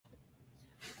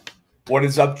What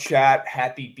is up, chat?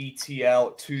 Happy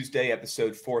BTL Tuesday,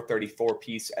 episode 434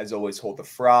 piece. As always, hold the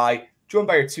fry. Joined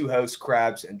by your two hosts,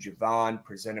 Krabs and Jovan,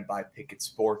 presented by Bookit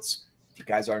Sports. If you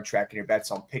guys aren't tracking your bets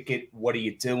on Pickett, what are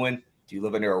you doing? Do you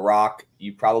live under a rock?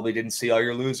 You probably didn't see all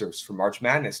your losers from March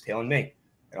Madness, tailing me,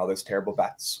 and all those terrible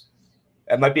bets.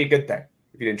 That might be a good thing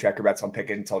if you didn't track your bets on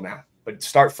Pickett until now. But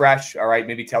start fresh, all right?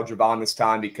 Maybe tell Jovan this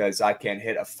time because I can't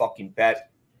hit a fucking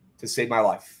bet to save my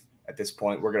life. At this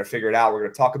point, we're going to figure it out. We're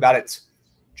going to talk about it.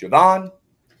 Jovan,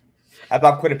 how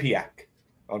about Quinnipiac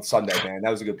on Sunday, man? That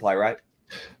was a good play, right?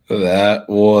 That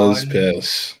was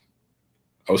piss.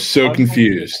 I was so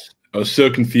confused.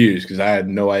 Because I had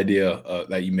no idea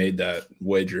that you made that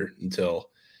wager until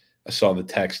I saw the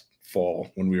text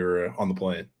fall when we were on the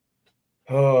plane.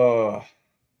 I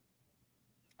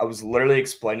was literally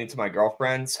explaining to my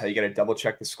girlfriends how you got to double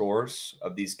check the scores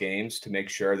of these games to make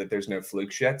sure that there's no fluke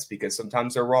shits because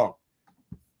sometimes they're wrong.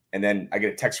 And then I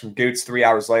get a text from Goots 3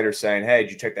 hours later saying, hey,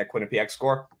 did you check that Quinnipiac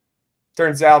score?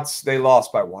 Turns out they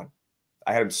lost by 1.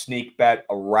 I had them sneak bet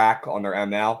a rack on their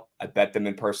ML. I bet them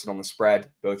in person on the spread.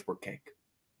 Both were cake.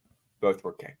 That's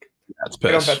piss.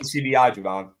 You don't bet the CBI,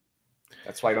 Jovan.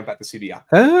 That's why you don't bet the CBI.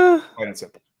 Plain and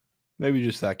simple. Maybe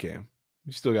just that game.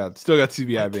 You still got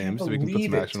CBI games, so we can put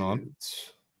some action on.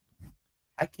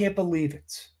 I can't believe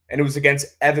it. And it was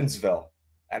against Evansville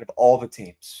out of all the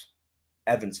teams.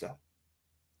 Evansville.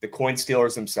 The coin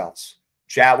stealers themselves.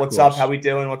 Chat, what's up? How we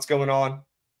doing? What's going on?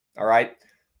 All right.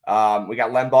 We got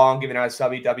Lembong giving out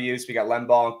sub EWs. We got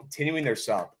Lembong continuing their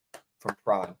sub from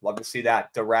Prime. Love to see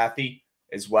that. DeRaffi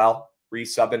as well.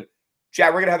 Resubbing.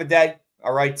 Chat, we're going to have a day.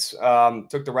 All right.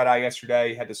 Took the red eye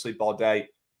yesterday. Had to sleep all day.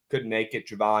 Couldn't make it.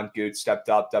 Jovan, good, stepped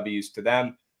up. W's to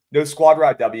them. No squad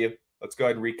ride W. Let's go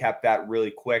ahead and recap that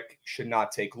really quick. Should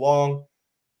not take long.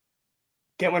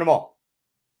 Can't win them all.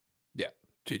 Yeah.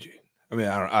 GG. I mean,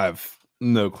 I have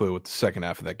no clue what the second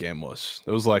half of that game was.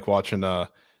 It was like watching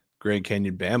Grand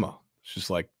Canyon Bama. It's just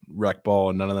like wreck ball,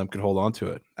 and none of them could hold on to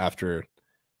it. After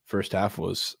first half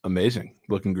was amazing,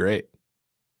 looking great.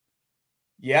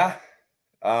 Yeah.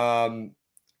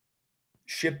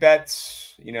 Ship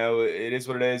bets, it is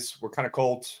what it is. We're kind of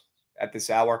cold at this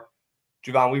hour.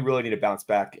 Jovan, we really need to bounce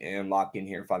back and lock in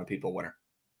here and find the people winner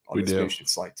on this bullshit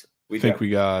slate.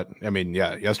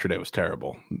 Yesterday was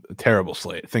terrible. A terrible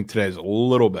slate. I think today's a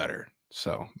little better.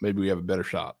 So maybe we have a better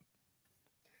shot.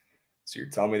 So you're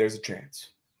telling me there's a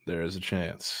chance? There is a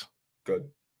chance. Good.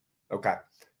 Okay.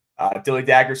 Dilly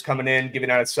Dagger's coming in,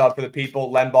 giving out a sub for the people.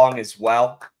 Lembong as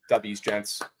well. W's,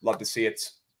 gents. Love to see it.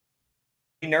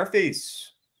 Nerfies.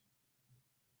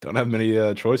 Don't have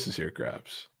many choices here,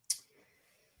 Krabs.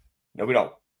 No, we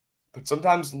don't. But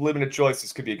sometimes limited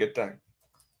choices could be a good thing.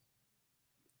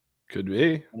 Could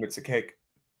be. It's a cake,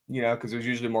 because there's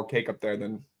usually more cake up there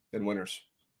than winners.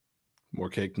 More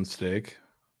cake than steak?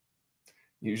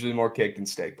 Usually more cake than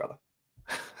steak, brother.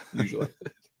 Usually.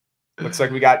 Looks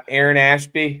like we got Aaron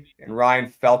Ashby and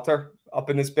Ryan Felter up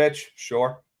in this bitch.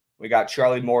 Sure. We got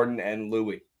Charlie Morton and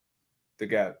Louis the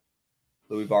GOAT.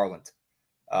 Louis Varland.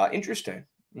 Interesting.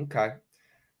 Okay.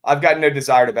 I've got no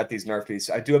desire to bet these Nerfies.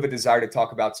 I do have a desire to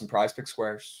talk about some prize pick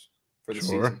squares for the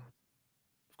season.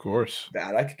 Of course.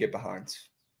 That I could get behind.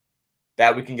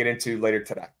 That we can get into later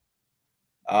today.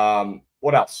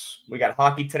 What else? We got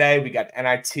hockey today. We got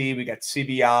NIT. We got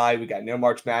CBI. We got no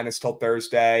March Madness till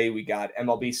Thursday. We got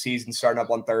MLB season starting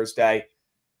up on Thursday.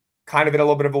 Kind of in a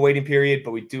little bit of a waiting period,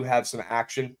 but we do have some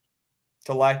action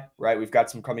to lay, right? We've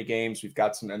got some crummy games. We've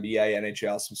got some NBA,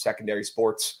 NHL, some secondary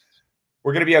sports.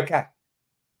 We're going to be okay.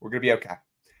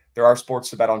 There are sports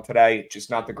to bet on today,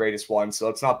 just not the greatest one. So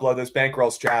let's not blow those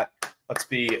bankrolls, chat. Let's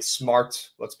be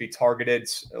smart. Let's be targeted.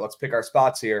 Let's pick our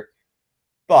spots here.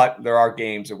 But there are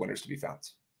games and winners to be found.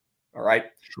 All right?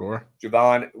 Sure.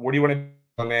 Jovan, what do you want to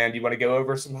do, man? Do you want to go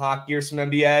over some hockey or some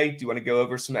NBA? Do you want to go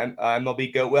over some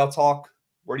MLB goat whale talk?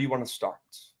 Where do you want to start?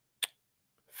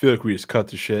 I feel like we just cut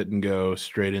the shit and go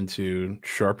straight into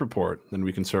Sharp Report. Then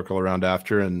we can circle around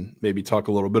after and maybe talk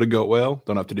a little bit of goat whale.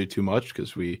 Don't have to do too much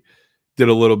because we did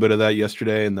a little bit of that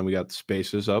yesterday, and then we got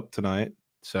spaces up tonight.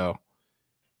 So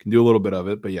can do a little bit of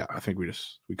it. But yeah, I think we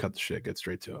cut the shit, get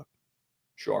straight to it.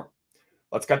 Sure.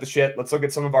 Let's cut the shit. Let's look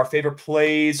at some of our favorite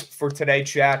plays for today,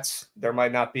 chats. There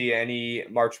might not be any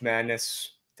March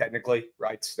Madness, technically,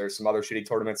 right? There's some other shitty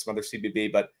tournaments, some other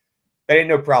CBB, but that ain't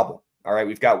no problem. All right,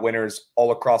 we've got winners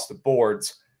all across the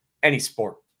boards, any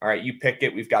sport. All right, you pick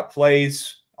it. We've got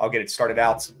plays. I'll get it started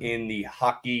out in the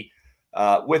hockey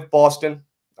with Boston.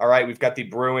 All right, we've got the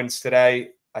Bruins today.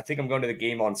 I think I'm going to the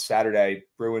game on Saturday.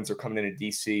 Bruins are coming into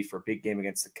DC for a big game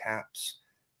against the Caps.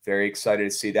 Very excited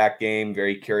to see that game.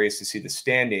 Very curious to see the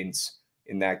standings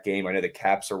in that game. I know the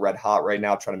Caps are red hot right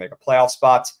now trying to make a playoff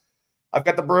spot. I've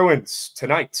got the Bruins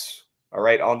tonight, all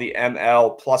right, on the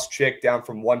ML plus chick down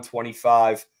from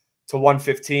 125 to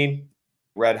 115.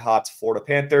 Red hot Florida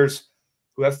Panthers,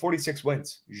 who have 46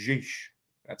 wins. Jeesh.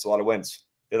 That's a lot of wins.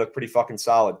 They look pretty fucking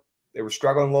solid. They were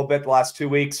struggling a little bit the last 2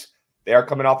 weeks. They are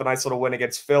coming off a nice little win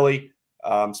against Philly.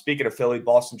 Speaking of Philly,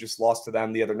 Boston just lost to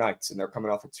them the other night, and they're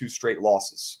coming off of 2 straight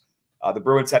losses. The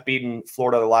Bruins have beaten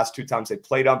Florida the last 2 times they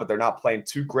played them, but they're not playing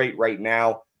too great right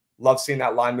now. Love seeing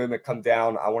that line movement come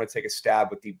down. I want to take a stab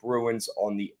with the Bruins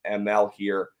on the ML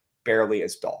here, barely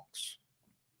as dogs.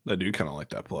 I do kind of like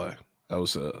that play. That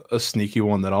was a sneaky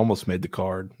one that almost made the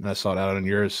card, and I saw it out on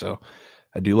yours, so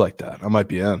I do like that. I might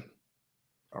be in.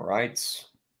 All right.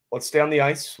 Let's stay on the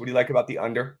ice. What do you like about the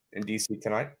under in DC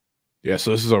tonight? Yeah,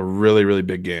 so this is a really, really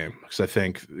big game because I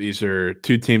think these are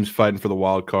 2 teams fighting for the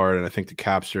wild card, and I think the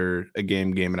Caps are a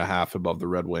game and a half above the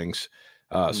Red Wings.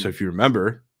 So if you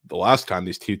remember, the last time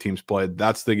these 2 teams played,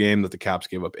 that's the game that the Caps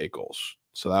gave up 8 goals.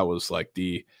 So that was like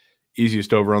the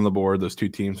easiest over on the board. Those 2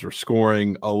 teams were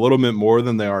scoring a little bit more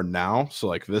than they are now. So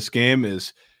like this game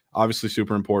is obviously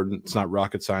super important. It's not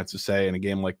rocket science to say in a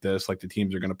game like this, like the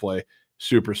teams are going to play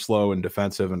super slow and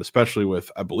defensive, and especially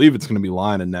with, I believe it's going to be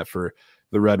line and net for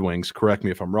the Red Wings. Correct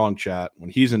me if I'm wrong, chat. When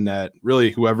he's in net,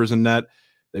 really whoever's in net,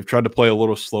 they've tried to play a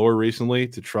little slower recently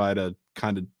to try to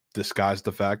kind of disguise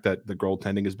the fact that the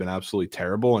goaltending has been absolutely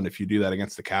terrible. And if you do that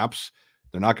against the Caps,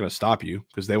 they're not going to stop you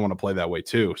because they want to play that way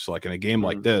too. So like in a game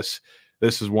like this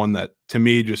is one that to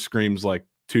me just screams like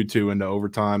 2-2 into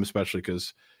overtime, especially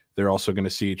because they're also going to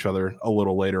see each other a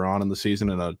little later on in the season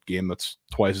in a game that's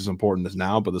twice as important as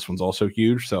now, but this one's also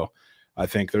huge. So I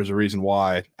think there's a reason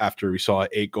why after we saw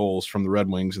 8 goals from the Red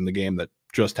Wings in the game that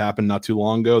just happened not too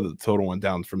long ago, that the total went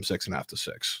down from 6.5 to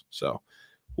 6. So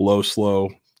low, slow,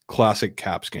 classic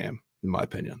Caps game, in my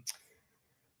opinion.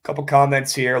 Couple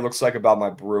comments here. Looks like about my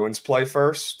Bruins play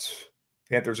first.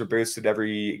 Panthers are boosted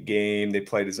every game they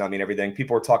play. Does not mean everything.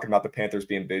 People were talking about the Panthers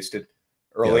being boosted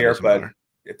earlier, but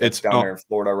if it's down there in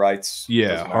Florida, right?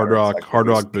 Yeah, Hard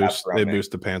Rock boost. They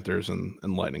boost the Panthers and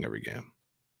Lightning every game.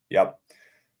 Yep.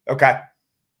 Okay.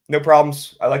 No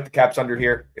problems. I like the Caps under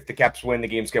here. If the Caps win, the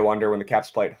games go under. When the Caps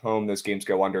play at home, those games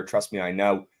go under. Trust me, I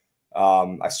know.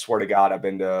 I swear to God, I've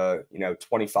been to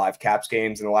 25 Caps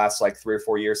games in the last like 3 or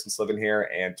 4 years since living here,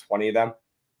 and 20 of them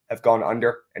have gone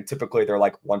under. And typically they're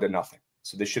like 1-0.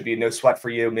 So this should be no sweat for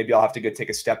you. Maybe I'll have to go take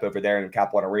a step over there in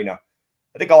Cap One Arena.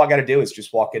 I think all I got to do is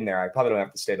just walk in there. I probably don't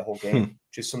have to stay the whole game.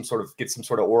 Just get some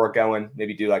sort of aura going.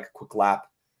 Maybe do like a quick lap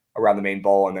around the main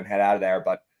bowl and then head out of there.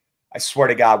 But I swear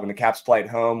to God, when the Caps play at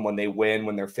home, when they win,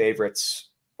 when they're favorites,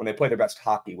 when they play their best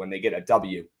hockey, when they get a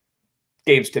W,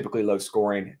 game's typically low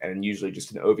scoring and usually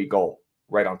just an OV goal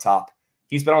right on top.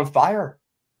 He's been on fire.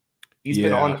 He's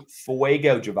been on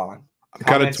fuego, Jovan. I'm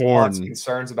kind of torn.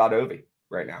 Concerns about Ovi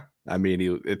right now. I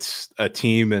mean, it's a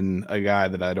team and a guy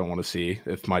that I don't want to see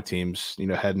if my team's,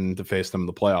 heading to face them in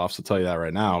the playoffs. I'll tell you that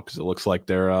right now, because it looks like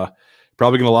they're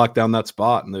probably going to lock down that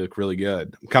spot and they look really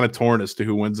good. I'm kind of torn as to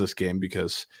who wins this game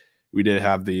because we did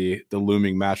have the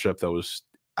looming matchup that was,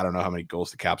 I don't know how many goals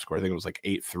the Caps scored. I think it was like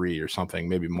 8-3 or something,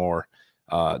 maybe more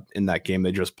in that game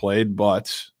they just played.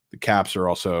 But the Caps are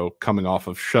also coming off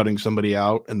of shutting somebody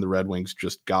out, and the Red Wings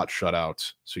just got shut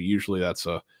out. So usually that's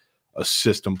a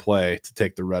system play to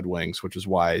take the Red Wings, which is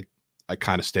why I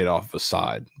kind of stayed off the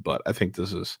side. But I think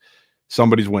this is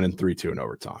somebody's winning 3-2 in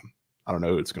overtime. I don't know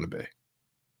who it's going to be.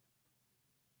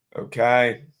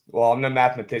 Okay. Well, I'm no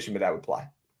mathematician, but that would apply.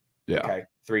 Yeah. Okay.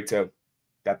 3-2.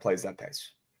 That plays that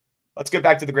pace. Let's get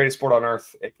back to the greatest sport on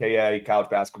earth, aka college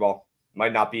basketball.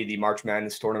 Might not be the March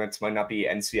Madness tournaments, might not be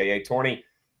NCAA tourney,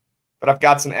 but I've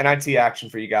got some NIT action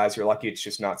for you guys. You're lucky it's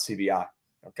just not CBI.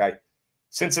 Okay.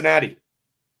 Cincinnati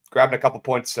grabbing a couple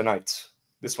points tonight.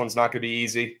 This one's not going to be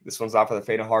easy. This one's not for the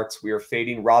faint of hearts. We are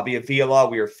fading Robbie Avila.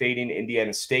 We are fading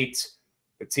Indiana State,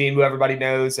 the team who everybody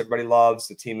knows, everybody loves,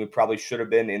 the team who probably should have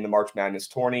been in the March Madness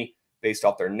tourney based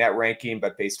off their net ranking,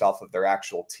 but based off of their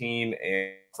actual team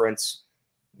and conference,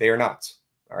 they are not.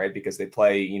 All right, because they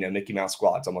play, Mickey Mouse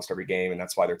squads almost every game, and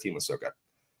that's why their team was so good.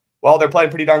 Well, they're playing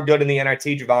pretty darn good in the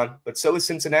NIT, Jovan, but so is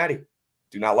Cincinnati.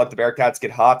 Do not let the Bearcats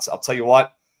get hot. I'll tell you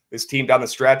what, this team down the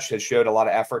stretch has showed a lot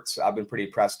of efforts. I've been pretty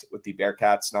impressed with the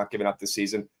Bearcats not giving up this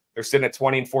season. They're sitting at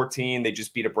 20-14. They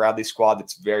just beat a Bradley squad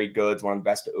that's very good. It's one of the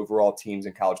best overall teams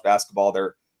in college basketball.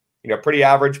 They're, pretty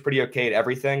average, pretty okay at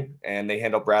everything, and they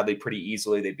handle Bradley pretty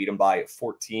easily. They beat him by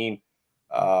 14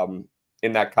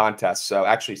 in that contest. So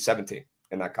actually 17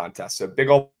 in that contest. So big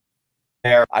old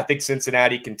there. I think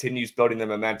Cincinnati continues building the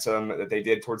momentum that they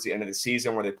did towards the end of the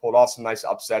season where they pulled off some nice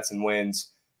upsets and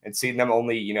wins, and seeing them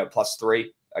only, +3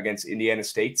 against Indiana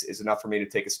State is enough for me to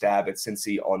take a stab at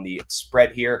Cincy on the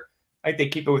spread here. I think they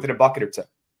keep it within a bucket or two.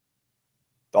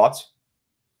 Thoughts?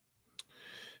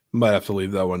 Might have to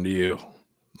leave that one to you,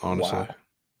 honestly. Wow.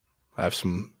 I have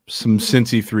some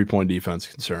Cincy 3-point defense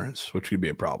concerns, which could be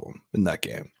a problem in that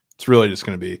game. It's really just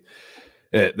going to be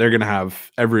it. They're going to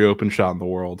have every open shot in the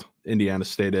world. Indiana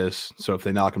State is. So if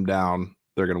they knock them down,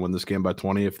 they're going to win this game by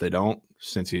 20. If they don't,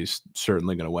 Cincy's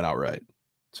certainly going to win outright.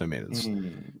 So, I mean, it's,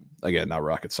 again, not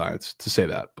rocket science to say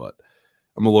that, but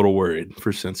I'm a little worried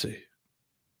for Cincy.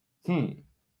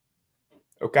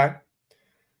 Okay.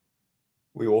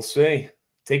 We will see.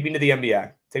 Take me to the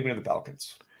NBA. Take me to the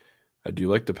Pelicans. I do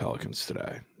like the Pelicans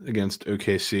today against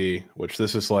OKC, which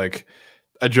this is like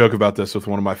a joke about this with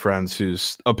one of my friends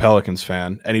who's a Pelicans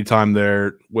fan. Anytime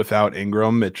they're without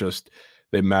Ingram,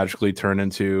 they magically turn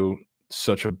into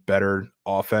such a better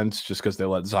offense just because they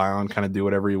let Zion kind of do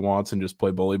whatever he wants and just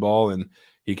play bully ball. And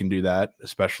he can do that,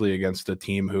 especially against a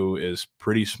team who is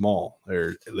pretty small,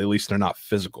 or at least they're not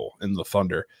physical in the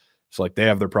Thunder. So like they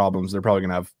have their problems. They're probably going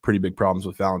to have pretty big problems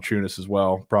with Valanciunas as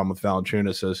well. Problem with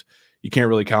Valanciunas is you can't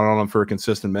really count on him for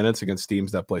consistent minutes against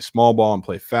teams that play small ball and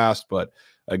play fast. But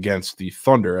against the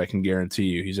Thunder, I can guarantee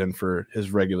you he's in for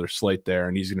his regular slate there,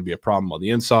 and he's going to be a problem on the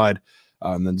inside.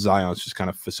 And then Zion's just kind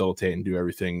of facilitate and do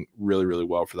everything really, really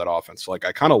well for that offense. So like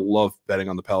I kind of love betting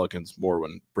on the Pelicans more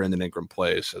when Brandon Ingram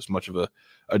plays, as much of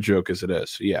a joke as it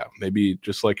is. So yeah, maybe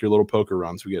just like your little poker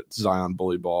runs, we get Zion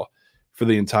bully ball for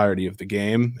the entirety of the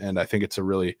game. And I think it's a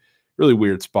really, really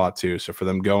weird spot too. So for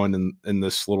them going in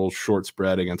this little short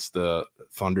spread against the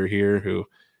Thunder here, who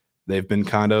they've been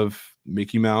kind of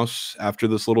Mickey Mouse after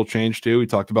this little change too. We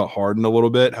talked about Harden a little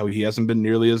bit, how he hasn't been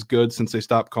nearly as good since they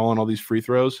stopped calling all these free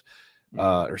throws.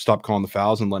 Or stop calling the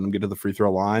fouls and letting them get to the free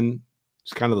throw line.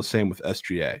 It's kind of the same with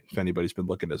SGA, if anybody's been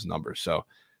looking at his numbers. So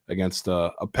against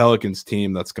a Pelicans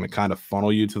team that's going to kind of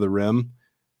funnel you to the rim,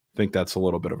 I think that's a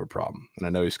little bit of a problem. And I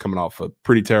know he's coming off a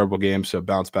pretty terrible game, so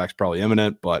bounce back's probably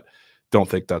imminent, but don't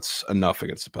think that's enough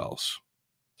against the Pels.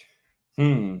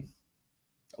 A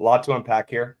lot to unpack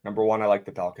here. Number one, I like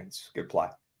the Pelicans. Good play.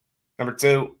 Number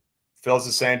two, Phil's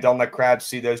is saying don't let Krabs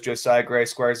see those Josiah Gray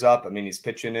squares up. I mean, he's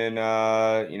pitching in,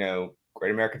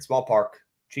 Great American Small Park,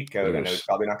 cheat code. I know he's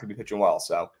probably not going to be pitching well.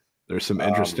 So there's some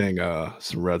interesting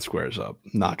some red squares up,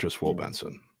 not just Will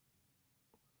Benson.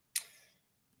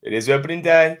 It is opening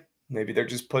day. Maybe they're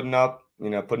just putting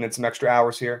in some extra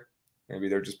hours here. Maybe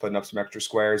they're just putting up some extra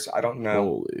squares. I don't know.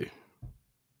 Holy.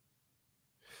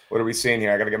 What are we seeing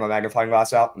here? I got to get my magnifying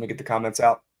glass out. Let me get the comments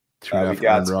out. 2.5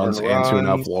 earned runs and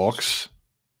 2.5 walks.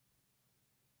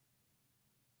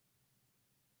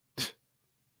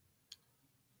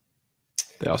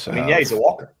 They also he's a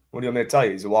walker. What do you want me to tell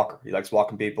you? He's a walker. He likes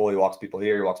walking people. He walks people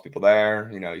here. He walks people there.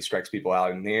 He strikes people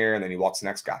out in here, and then he walks the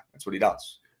next guy. That's what he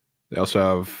does. They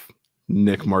also have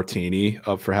Nick Martini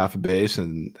up for half a base,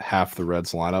 and half the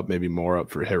Reds lineup, maybe more,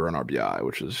 up for hit run RBI,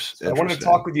 which is I wanted to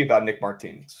talk with you about Nick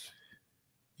Martini.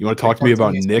 You want to talk to me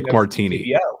about Nick Martini?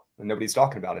 Yeah, and nobody's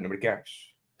talking about it. Nobody cares.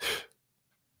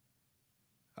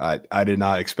 I did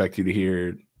not expect you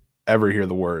to ever hear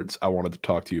the words. I wanted to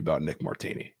talk to you about Nick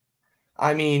Martini.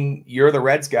 I mean, you're the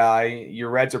Reds guy. Your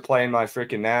Reds are playing my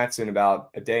freaking Nats in about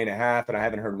a day and a half, and I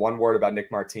haven't heard one word about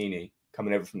Nick Martini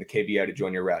coming over from the KBO to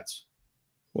join your Reds.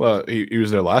 Well, he was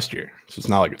there last year, so it's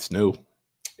not like it's new.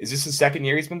 Is this his second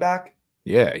year he's been back?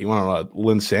 Yeah, he went on a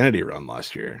Linsanity run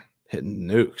last year, hitting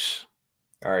nukes.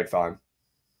 All right, fine.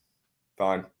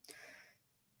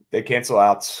 They cancel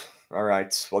out. All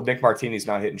right. Well, Nick Martini's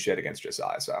not hitting shit against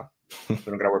Josiah, so we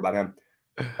don't got to worry about him.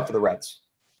 Up for the Reds.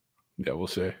 Yeah, we'll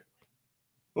see.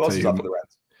 Who else is up for the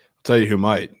Reds? I'll tell you who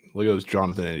might. Look at those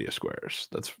Jonathan India squares.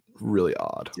 That's really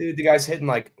odd. Dude, the guy's hitting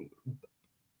like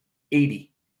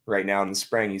 80 right now in the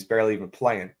spring. He's barely even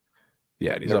playing.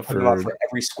 Yeah, and he's up for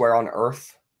every square on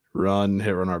earth. Hit run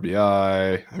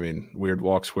RBI. I mean, weird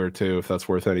walk square too, if that's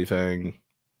worth anything.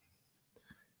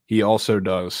 He also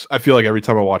does. I feel like every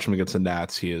time I watch him against the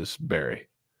Nats, he is Barry.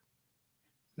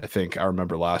 I think I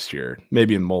remember last year,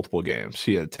 maybe in multiple games,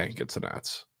 he had a tank against the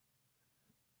Nats.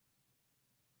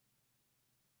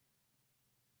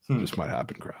 This might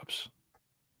happen, Krabs.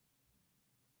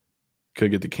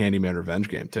 Could get the Candyman revenge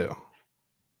game too.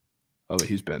 Oh,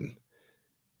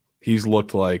 he's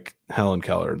looked like Helen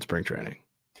Keller in spring training.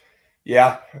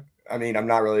 Yeah, I mean, I'm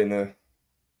not really in a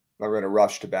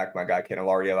rush to back my guy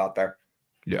Candelario out there.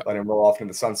 Yeah, let him roll off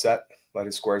into the sunset, let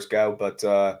his squares go.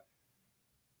 But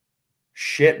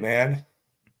shit, man.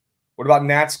 What about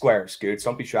Nat squares, dude?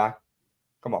 Don't be shy.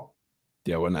 Come on.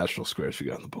 Yeah, what national squares we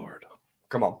got on the board?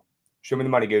 Come on. Show me the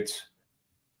money, Goots.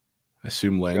 I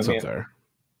assume Lane's up there.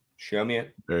 Show me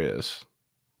it. There he is.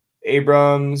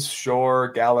 Abrams,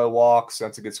 sure. Gallo walks.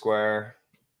 That's a good square.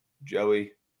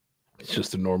 Joey. It's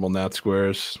just a normal Nat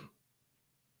squares.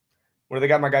 What do they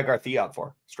got my guy Garcia out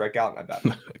for? Strikeout, I bet.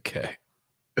 Okay.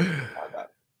 I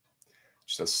bet.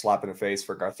 Just a slap in the face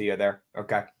for Garcia there.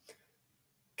 Okay.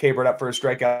 Capered up for a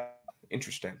strikeout.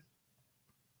 Interesting.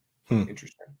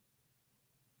 Interesting.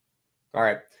 All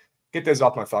right. Get those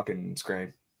off my fucking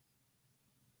screen.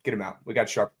 Get them out. We got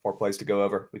sharp 4 plays to go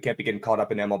over. We can't be getting caught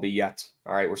up in MLB yet.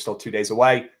 All right. We're still 2 days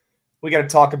away. We got to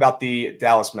talk about the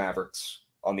Dallas Mavericks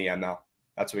on the ML.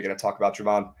 That's what we got to talk about,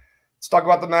 Jovan. Let's talk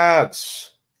about the Mavs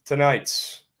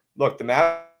tonight. Look, the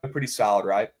Mavs are pretty solid,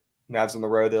 right? Mavs on the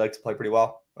road, they like to play pretty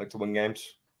well, like to win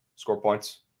games, score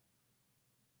points.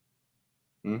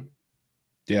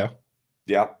 Yeah.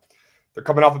 They're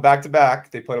coming off a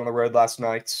back-to-back. They played on the road last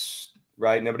night,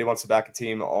 right? Nobody wants to back a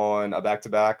team on a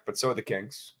back-to-back, but so are the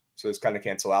Kings. So it's kind of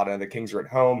cancel out. And the Kings are at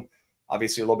home.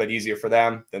 Obviously, a little bit easier for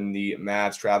them than the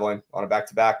Mavs traveling on a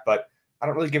back-to-back, but I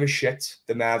don't really give a shit.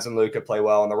 The Mavs and Luka play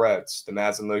well on the roads. The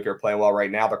Mavs and Luka are playing well right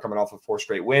now. They're coming off of 4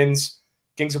 straight wins.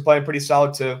 Kings are playing pretty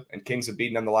solid too, and Kings have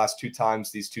beaten them the last 2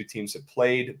 times these 2 teams have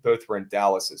played. Both were in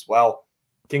Dallas as well.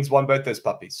 Kings won both those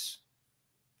puppies.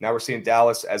 Now we're seeing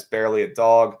Dallas as barely a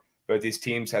dog. Both these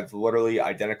teams have literally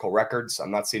identical records.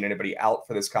 I'm not seeing anybody out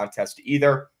for this contest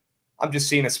either. I'm just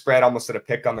seeing a spread almost at a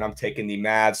pick 'em, and I'm taking the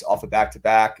Mavs off a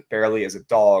back-to-back barely as a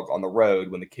dog on the road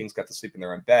when the Kings got to sleep in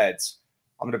their own beds.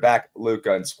 I'm going to back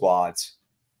Luka and squads,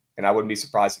 and I wouldn't be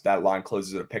surprised if that line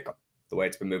closes at a pick 'em the way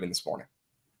it's been moving this morning.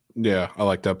 Yeah, I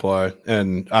like that play.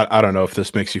 And I don't know if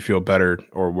this makes you feel better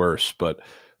or worse, but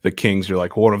the Kings are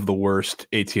like one of the worst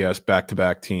ATS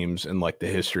back-to-back teams in like the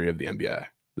history of the NBA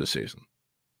this season.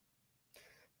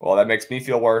 Well, that makes me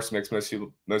feel worse. Makes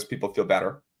most people feel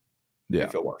better. Yeah. You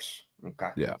feel worse. Okay.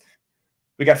 Yeah.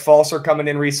 We got Falser coming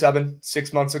in resubbing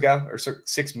 6 months ago or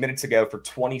 6 minutes ago for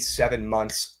 27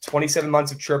 months. 27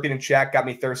 months of chirping and chat got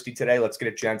me thirsty today. Let's get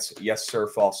it, gents. Yes, sir,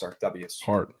 Falser. W's.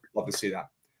 Heart. Love to see that.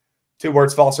 2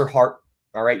 words, Falser, heart.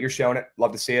 All right, you're showing it.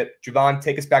 Love to see it. Jovan,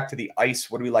 take us back to the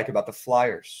ice. What do we like about the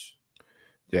Flyers?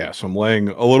 Yeah, so I'm laying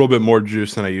a little bit more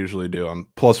juice than I usually do. I'm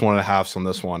 +1.5 on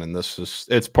this one, and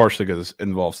it's partially because it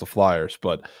involves the Flyers,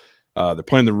 but they're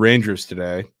playing the Rangers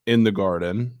today in the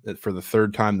Garden for the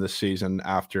 3rd time this season.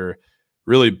 After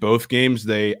really both games,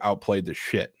 they outplayed the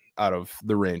shit out of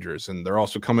the Rangers, and they're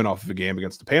also coming off of a game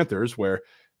against the Panthers where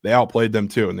they outplayed them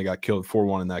too, and they got killed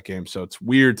 4-1 in that game. So it's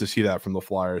weird to see that from the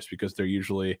Flyers because they're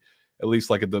usually, at least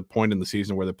like at the point in the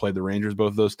season where they played the Rangers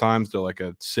both those times, they're like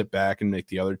a sit back and make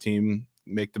the other team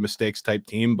make the mistakes type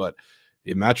team, but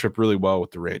they match up really well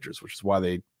with the Rangers, which is why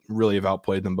they really have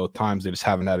outplayed them both times. They just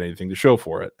haven't had anything to show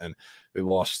for it, and they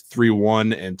lost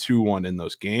 3-1 and 2-1 in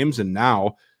those games, and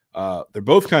now they're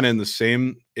both kind of in the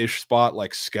same-ish spot,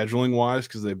 like scheduling-wise,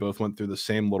 because they both went through the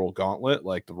same little gauntlet.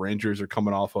 Like the Rangers are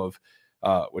coming off of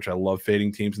which I love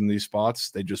fading teams in these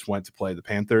spots. They just went to play the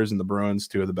Panthers and the Bruins,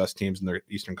 2 of the best teams in their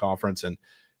Eastern Conference, and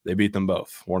they beat them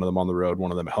both. One of them on the road,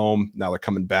 one of them at home. Now they're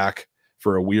coming back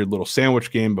for a weird little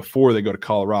sandwich game before they go to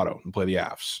Colorado and play the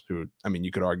Avs, who, I mean, you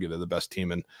could argue they're the best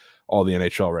team in all the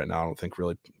NHL right now. I don't think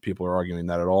really people are arguing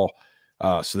that at all.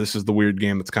 So this is the weird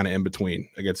game that's kind of in between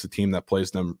against a team that plays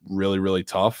them really, really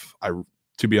tough.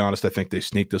 To be honest, I think they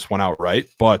sneaked this one out right,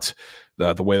 but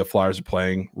the way the Flyers are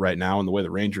playing right now and the way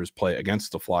the Rangers play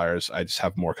against the Flyers, I just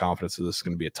have more confidence that this is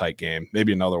going to be a tight game.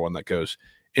 Maybe another one that goes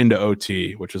into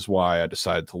OT, which is why I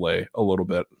decided to lay a little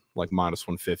bit, like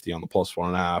 -150 on the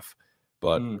 +1.5,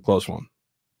 but close one.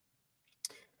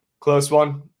 Close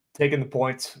one. Taking the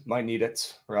points. Might need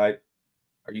it, right?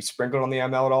 Are you sprinkled on the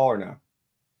ML at all or no?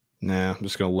 Nah, I'm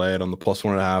just going to lay it on the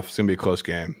 +1.5. It's going to be a close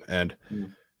game. And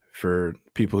for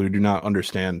people who do not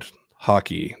understand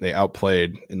hockey, they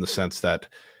outplayed in the sense that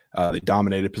they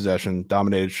dominated possession,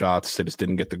 dominated shots. They just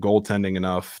didn't get the goaltending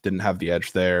enough, didn't have the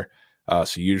edge there.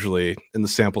 So usually in the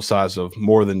sample size of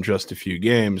more than just a few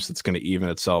games, it's going to even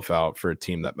itself out for a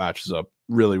team that matches up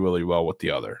really, really well with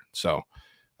the other. So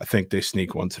I think they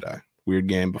sneak one today. Weird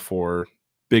game before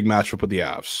big matchup with the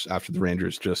Avs after the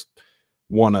Rangers just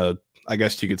won I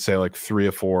guess you could say like 3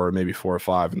 or 4, maybe 4 or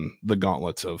 5 in the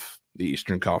gauntlets of the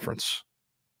Eastern Conference.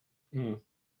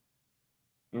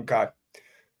 Okay.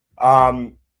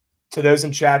 To those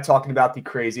in chat talking about the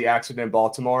crazy accident in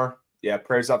Baltimore, yeah,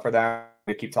 prayers up for that.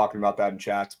 I keep talking about that in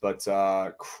chats, but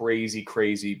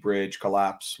crazy bridge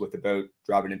collapse with the boat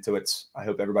driving into it. I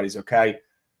hope everybody's okay.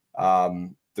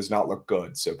 Does not look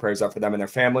good. So prayers up for them and their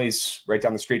families. Right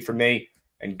down the street from me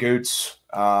and Goots.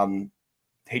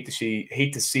 Hate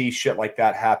to see shit like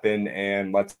that happen,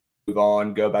 and let's move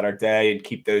on, go about our day, and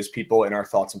keep those people in our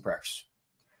thoughts and prayers.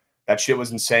 That shit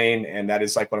was insane, and that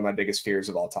is like one of my biggest fears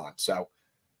of all time. So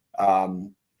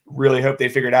Really hope they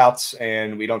figure it out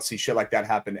and we don't see shit like that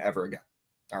happen ever again.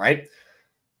 All right,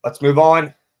 let's move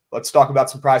on. Let's talk about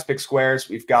some prize pick squares.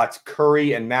 We've got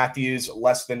Curry and Matthews,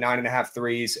 less than 9.5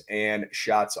 threes and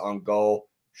shots on goal.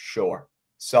 Sure.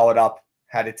 Sell it up.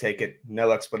 Had to take it.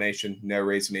 No explanation, no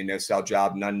reasoning, no sell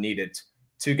job, none needed.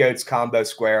 Two goats combo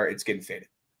square. It's getting faded.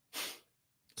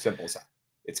 Simple as that.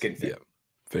 It's getting faded. Yeah.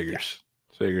 Figures.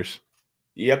 Yeah. Figures.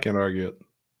 Yep. Can't argue it.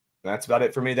 That's about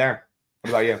it for me there. What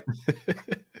about you?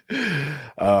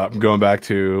 I'm going back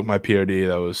to my POD.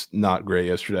 That was not great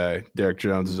yesterday. Derek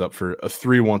Jones is up for a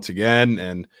 3 once again.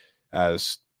 And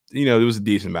as you know, it was a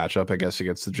decent matchup, I guess,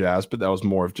 against the Jazz, but that was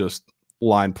more of just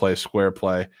line play, square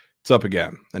play. It's up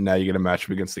again. And now you get a matchup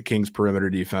against the Kings perimeter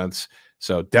defense.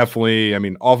 So definitely, I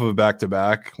mean, off of a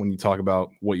back-to-back, when you talk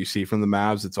about what you see from the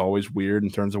Mavs, it's always weird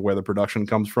in terms of where the production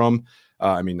comes from.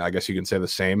 I mean, I guess you can say the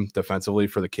same defensively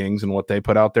for the Kings and what they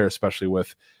put out there, especially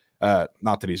with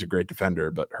not that he's a great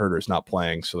defender, but Herter's not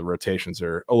playing. So the rotations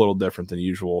are a little different than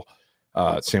usual.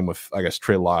 Same with, I guess,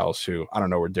 Trey Lyles, who I don't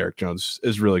know where Derek Jones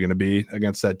is really going to be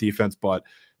against that defense, but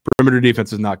perimeter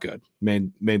defense is not good.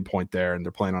 Main point there, and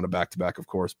they're playing on a back-to-back, of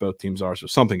course. Both teams are, so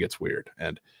something gets weird.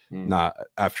 And not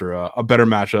after a better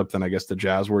matchup than I guess the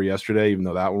Jazz were yesterday, even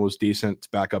though that one was decent. It's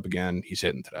back up again. He's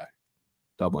hitting today.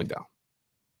 Doubling down.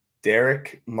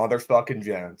 Derek motherfucking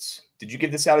Jones. Did you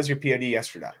give this out as your POD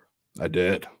yesterday? I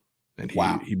did. And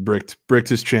he bricked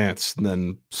his chance and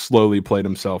then slowly played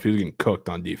himself. He was getting cooked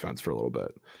on defense for a little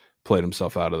bit. Played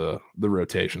himself out of the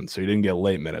rotation. So he didn't get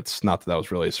late minutes. Not that that was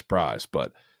really a surprise,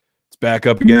 but it's back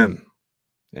up again.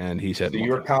 And he's hitting. So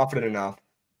you were confident enough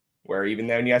where even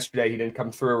though yesterday he didn't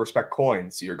come through respect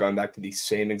coins, you're going back to the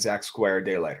same exact square a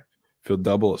day later. Feel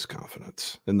double as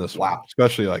confidence in this one.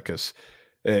 Especially like us.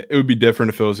 It would be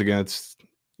different if it was against,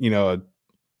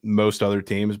 most other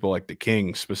teams, but like the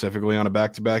Kings specifically on a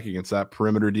back-to-back against that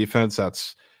perimeter defense,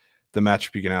 that's the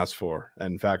matchup you can ask for.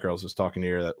 And Fat Girls was talking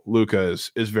here that Luka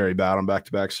is very bad on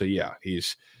back-to-back. So yeah,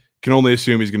 can only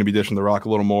assume he's going to be dishing the rock a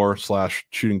little more /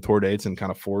 shooting toward eights and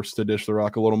kind of forced to dish the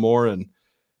rock a little more. And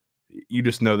you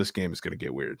just know this game is going to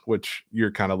get weird, which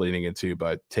you're kind of leaning into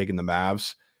by taking the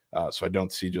Mavs. So I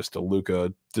don't see just a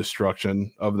Luka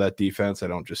destruction of that defense. I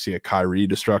don't just see a Kyrie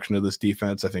destruction of this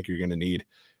defense. I think you're going to need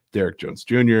Derek Jones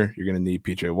Jr., you're going to need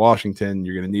PJ Washington,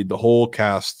 you're going to need the whole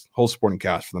supporting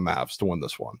cast for the Mavs to win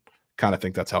this one. Kind of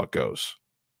think that's how it goes.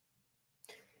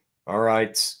 All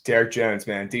right, Derek Jones,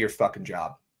 man, do your fucking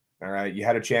job. All right, you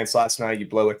had a chance last night, you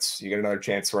blew it. You get another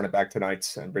chance to run it back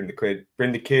tonight and bring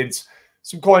the kids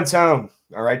some coins home.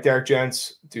 All right, Derek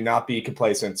Jones, do not be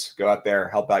complacent. Go out there,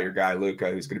 help out your guy Luka,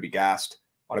 who's going to be gassed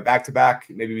on a back-to-back.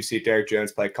 Maybe we see Derek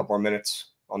Jones play a couple more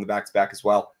minutes on the back-to-back as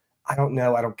well. I don't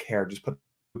know. I don't care. Just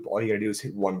all you got to do is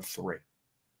hit 1 3.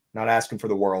 Not asking for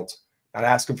the world. Not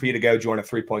asking for you to go join a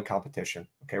 3-point competition.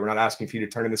 Okay, we're not asking for you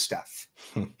to turn into Steph.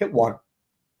 Hit 1.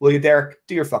 Will you, Derek?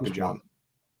 Do your fucking job.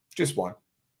 Just 1.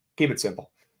 Keep it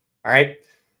simple. All right.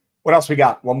 What else we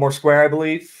got? One more square, I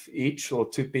believe, each. A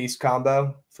little two-piece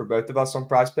combo for both of us on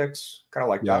prize picks. Kind of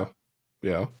like that.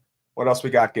 Yeah. What else we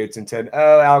got, Goodson?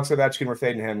 Oh, Alex Ovechkin, we're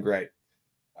fading him. Great.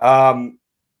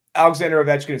 Alexander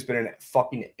Ovechkin has been a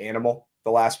fucking animal the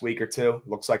last week or two.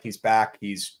 Looks like he's back.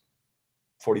 He's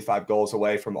 45 goals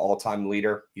away from all-time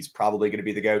leader. He's probably going to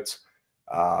be the GOAT.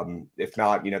 If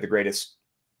not, the greatest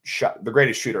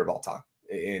shooter of all time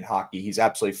in hockey. He's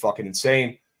absolutely fucking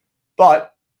insane.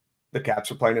 But the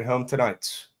Caps are playing at home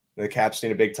tonight. The Caps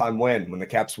need a big-time win. When the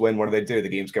Caps win, what do? The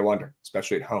games go under,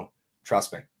 especially at home.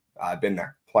 Trust me. I've been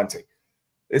there. Plenty.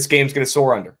 This game's going to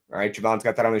soar under, all right? Jovan's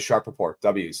got that on his sharp report.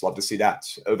 W's. Love to see that.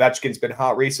 Ovechkin's been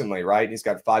hot recently, right? He's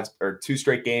got 2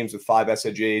 straight games with 5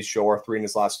 SOGs, sure, 3 in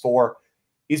his last 4.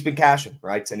 He's been cashing,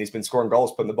 right? And he's been scoring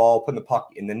goals, putting the puck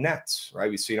in the nets, right?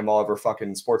 We've seen him all over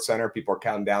fucking Sports Center. People are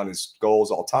counting down his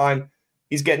goals all time.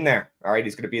 He's getting there, all right?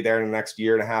 He's going to be there in the next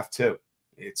year and a half, too.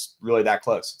 It's really that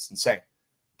close. It's insane.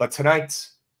 But tonight,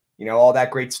 all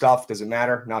that great stuff doesn't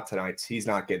matter. Not tonight. He's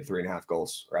not getting 3.5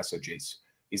 goals or SOGs.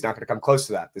 He's not going to come close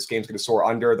to that. This game's going to soar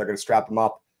under. They're going to strap him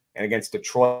up. And against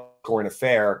Detroit scoring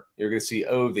affair, you're going to see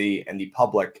Ovi and the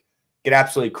public get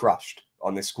absolutely crushed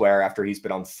on this square after he's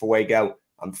been on fuego.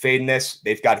 I'm fading this.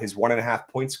 They've got his 1.5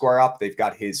 point square up. They've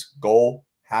got his goal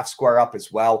half square up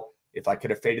as well. If I could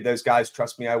have faded those guys,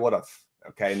 trust me, I would have.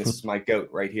 Okay, and this is my GOAT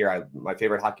right here. My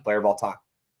favorite hockey player of all time.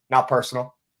 Not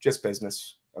personal, just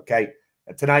business. Okay,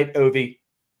 and tonight, Ovi,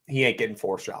 he ain't getting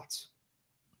 4 shots.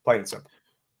 Plain and simple.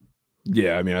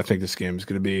 Yeah, I mean, I think this game is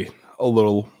going to be a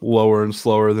little lower and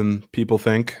slower than people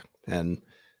think. And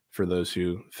for those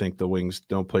who think the Wings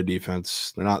don't play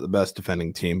defense, they're not the best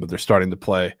defending team, but they're starting to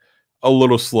play a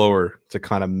little slower to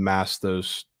kind of mask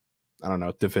those I don't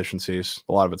know, deficiencies.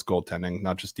 A lot of it's goaltending,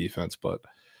 not just defense. But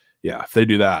yeah, if they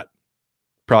do that,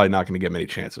 probably not going to get many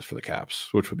chances for the Caps,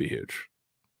 which would be huge.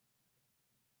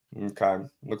 Okay.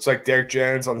 Looks like Derek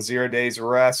Jones on 0 days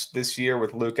rest this year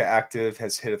with Luka active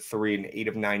has hit a 3 in 8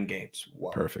 of 9 games.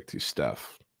 Whoa. Perfect. He's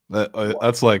Steph.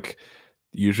 That's like,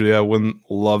 usually I wouldn't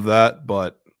love that,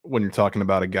 but when you're talking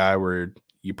about a guy where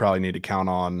you probably need to count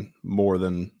on more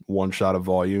than one shot of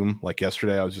volume, like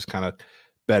yesterday, I was just kind of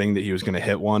betting that he was going to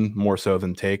hit one more so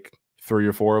than take 3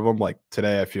 or 4 of them. Like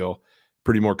today, I feel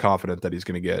pretty more confident that he's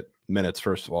going to get minutes,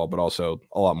 first of all, but also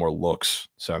a lot more looks.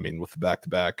 So, I mean, with the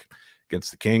back-to-back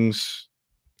against the Kings,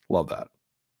 love that.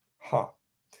 Huh.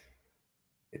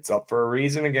 It's up for a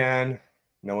reason again.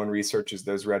 No one researches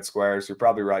those red squares. You're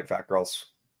probably right, Fat Girls.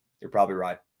 You're probably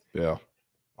right. Yeah.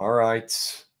 All right.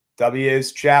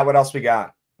 W's. Chat, what else we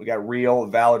got? We got Real,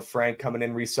 Valid Frank coming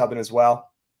in, resubbing as well.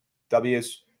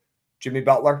 W's. Jimmy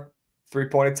Butler,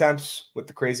 3-point attempts with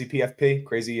the crazy PFP,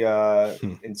 crazy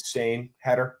insane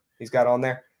header he's got on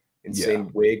there. Insane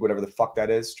wig, whatever the fuck that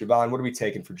is. Jovan, what are we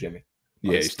taking for Jimmy?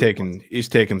 Yeah, he's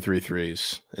taking 3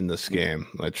 threes in this game,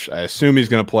 which I assume he's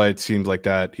going to play. It seems like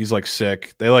that. He's like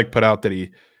sick. They like put out that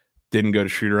he didn't go to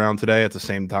shoot around today at the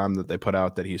same time that they put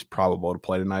out that he's probable to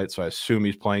play tonight. So I assume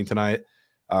he's playing tonight.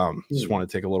 Just want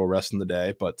to take a little rest in the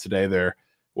day. But today they're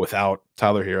without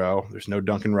Tyler Hero. There's no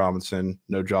Duncan Robinson,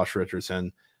 no Josh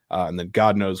Richardson. And then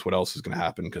God knows what else is going to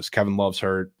happen because Kevin Love's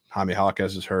hurt. Jaime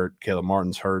Jaquez is hurt. Caleb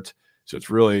Martin's hurt. So it's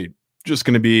really just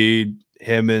going to be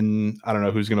him and I don't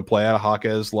know who's going to play out of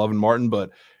Jaquez, Love, and Martin,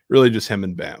 but really just him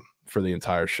and Bam for the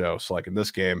entire show. So like in this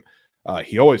game,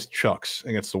 he always chucks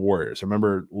against the Warriors. I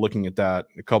remember looking at that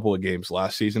a couple of games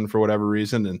last season for whatever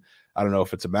reason. And I don't know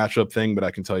if it's a matchup thing, but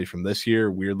I can tell you from this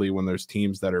year, weirdly, when there's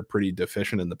teams that are pretty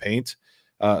deficient in the paint,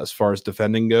 as far as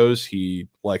defending goes, he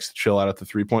likes to chill out at the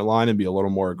 3-point line and be a little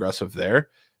more aggressive there,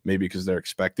 maybe because they're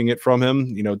expecting it from him,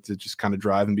 you know, to just kind of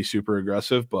drive and be super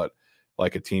aggressive. But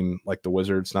like a team like the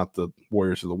Wizards, not the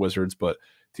Warriors or the Wizards, but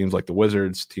teams like the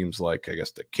Wizards, teams like, I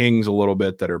guess, the Kings a little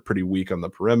bit that are pretty weak on the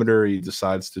perimeter, he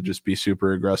decides to just be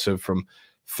super aggressive from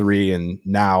 3. And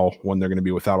now when they're going to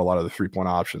be without a lot of the 3-point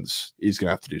options, he's going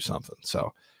to have to do something.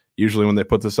 So usually when they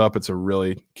put this up, it's a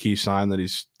really key sign that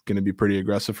he's going to be pretty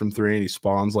aggressive from 3, and he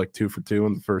spawns like 2 for 2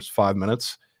 in the first 5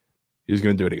 minutes. He's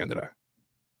going to do it again today.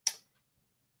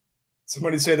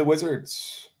 Somebody say the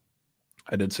Wizards.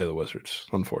 I did say the Wizards,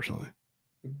 unfortunately.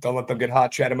 Don't let them get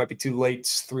hot, Chad. It might be too late.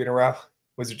 3 in a row.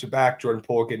 Wizards are back. Jordan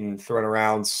Poole getting thrown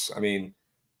around. I mean,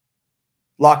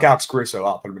 lockout Caruso.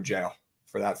 I'll put him in jail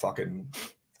for that fucking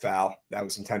foul. That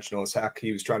was intentional as heck.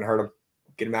 He was trying to hurt him.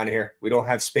 Get him out of here. We don't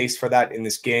have space for that in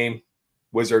this game.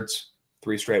 Wizards,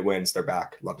 3 straight wins. They're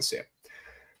back. Love to see it.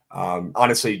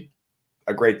 Honestly,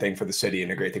 a great thing for the city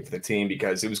and a great thing for the team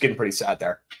because it was getting pretty sad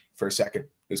there for a second.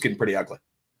 It was getting pretty ugly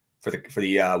for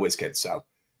the Wiz kids. So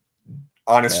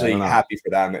honestly, happy for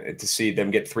them to see them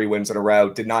get 3 wins in a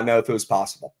row. Did not know if it was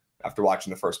possible after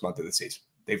watching the first month of the season.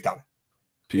 They've done it.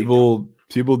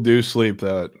 People do sleep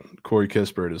that Corey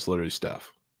Kispert is literally Steph.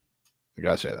 I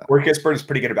gotta say that. Corey Kispert is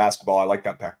pretty good at basketball. I like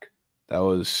that pick. That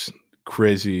was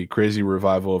crazy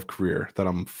revival of career that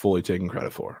I'm fully taking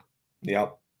credit for.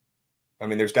 Yep. I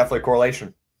mean, there's definitely a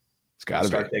correlation. It's got to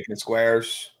start taking the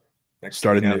squares.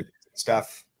 Started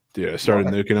stuff. Dude, I started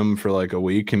nuking him for like a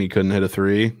week, and he couldn't hit a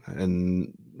 3.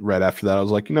 And right after that, I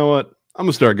was like, you know what? I'm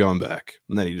gonna start going back.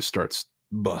 And then he just starts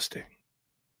busting.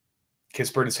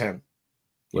 Kispert is him.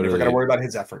 You never got to worry about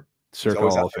his effort. Circle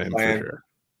Hall of Fame for sure.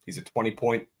 He's a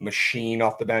 20-point machine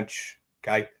off the bench.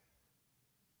 Okay.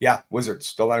 Yeah,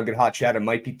 Wizards. Don't let him get hot, Chad. It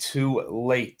might be too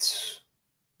late.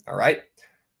 All right.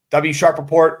 W Sharp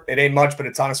report. It ain't much, but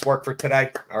it's honest work for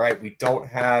today. All right. We don't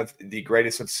have the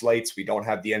greatest of slates. We don't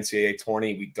have the NCAA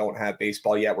tourney. We don't have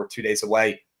baseball yet. We're 2 days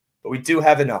away, but we do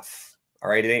have enough. All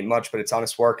right. It ain't much, but it's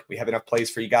honest work. We have enough plays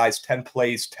for you guys. 10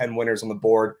 plays, 10 winners on the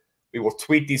board. We will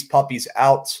tweet these puppies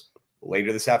out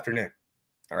later this afternoon.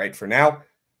 All right. For now,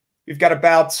 we've got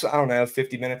about,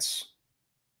 50 minutes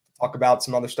to talk about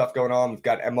some other stuff going on. We've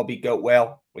got MLB Goat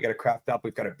Whale. We got to craft up.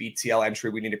 We've got a BTL entry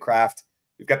we need to craft.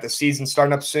 We've got the season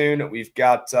starting up soon. We've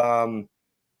got,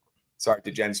 sorry,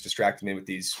 Jen's distracting me with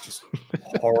these just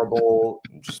horrible,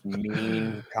 just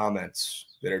mean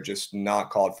comments that are just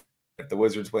not called. If the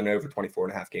Wizards win over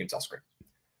 24.5 games, I'll scream.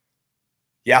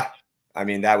 Yeah, I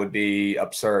mean, that would be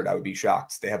absurd. I would be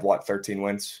shocked. They have, 13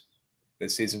 wins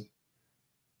this season?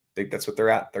 I think that's what they're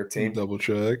at, 13. Double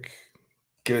check.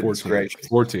 Goodness gracious.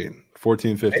 14,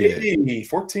 58. Hey,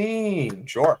 14.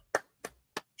 Sure.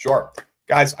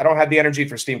 Guys, I don't have the energy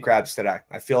for steamed crabs today.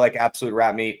 I feel like absolute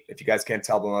rat meat. If you guys can't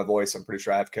tell by my voice, I'm pretty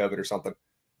sure I have COVID or something.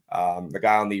 The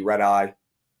guy on the red eye,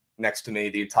 next to me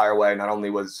the entire way. Not only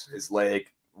was his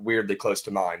leg weirdly close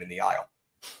to mine in the aisle.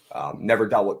 Never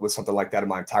dealt with something like that in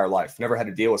my entire life. Never had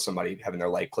to deal with somebody having their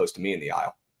leg close to me in the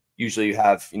aisle. Usually you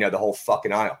have, the whole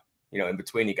fucking aisle, in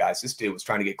between you guys. This dude was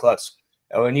trying to get close.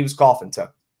 Oh, and he was coughing too.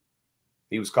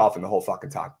 He was coughing the whole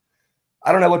fucking time.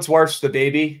 I don't know what's worse, the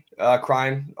baby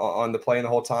crying on the plane the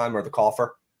whole time or the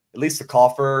cougher. At least the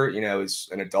cougher, is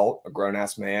an adult, a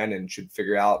grown-ass man, and should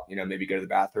figure out, maybe go to the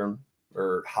bathroom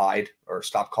or hide or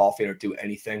stop coughing or do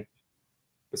anything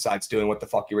besides doing what the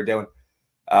fuck you were doing.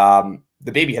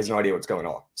 The baby has no idea what's going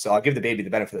on. So I'll give the baby the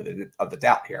benefit of the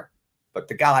doubt here. But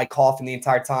the guy coughing the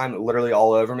entire time, literally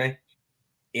all over me,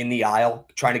 in the aisle,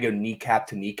 trying to go kneecap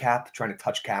to kneecap, trying to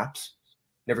touch caps.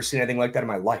 Never seen anything like that in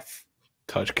my life.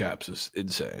 Touch caps is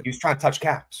insane. He was trying to touch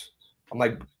caps. I'm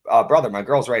like, brother, my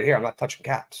girl's right here. I'm not touching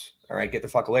caps. All right, get the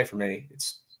fuck away from me.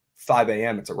 It's 5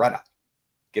 a.m. It's a red eye.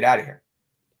 Get out of here.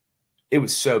 It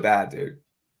was so bad, dude.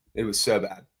 It was so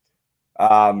bad.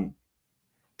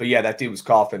 But yeah, that dude was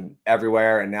coughing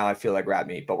everywhere, and now I feel like rat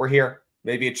meat. But we're here.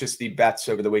 Maybe it's just the bets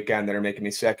over the weekend that are making me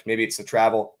sick. Maybe it's the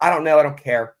travel. I don't know. I don't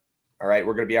care. All right,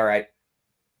 we're going to be all right.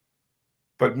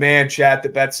 But man, chat, the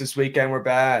bets this weekend were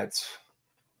bad.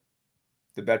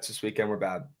 The bets this weekend were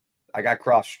bad. I got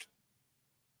crushed.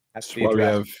 That's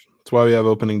why we have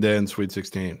opening day in Sweet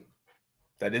 16.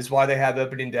 That is why they have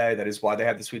opening day. That is why they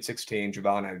have the Sweet 16.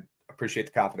 Jovan, I appreciate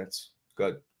the confidence.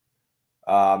 Good.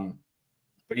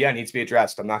 But yeah, it needs to be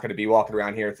addressed. I'm not going to be walking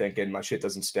around here thinking my shit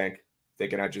doesn't stink,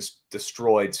 thinking I just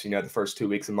destroyed, the first 2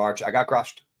 weeks of March. I got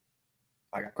crushed.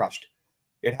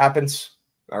 It happens.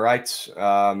 All right.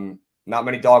 Not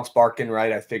many dogs barking,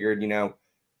 right? I figured,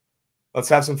 let's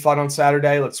have some fun on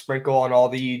Saturday. Let's sprinkle on all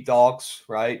the dogs,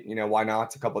 right? Why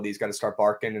not? A couple of these got to start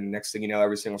barking, and the next thing you know,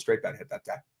 every single straight bet hit that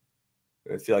day.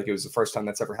 I feel like it was the first time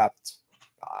that's ever happened.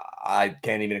 I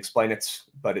can't even explain it,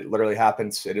 but it literally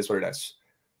happens. It is what it is.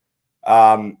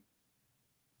 God,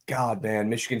 man,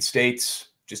 Michigan State's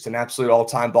just an absolute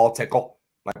all-time ball tickle.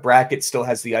 My bracket still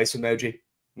has the ice emoji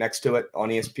next to it on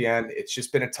ESPN. It's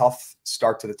just been a tough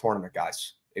start to the tournament,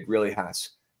 guys. It really has.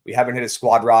 We haven't hit a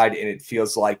squad ride, and it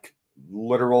feels like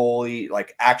literally,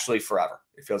 like actually forever.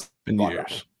 It feels been years.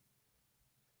 Ride.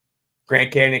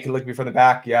 Grand Canyon can lick me from the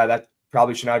back. Yeah, that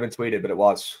probably should not have been tweeted, but it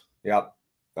was. Yep.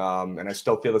 And I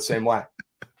still feel the same way.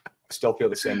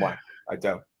 I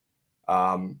do.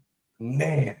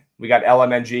 Man, we got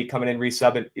LMNG coming in,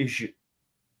 resubbing.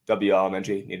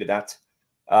 WLMNG needed that.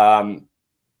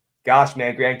 Gosh,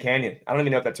 man, Grand Canyon. I don't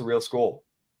even know if that's a real school.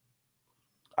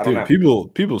 I don't know.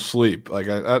 People sleep. Like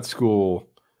at school,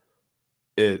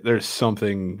 there's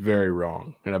something very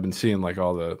wrong. And I've been seeing like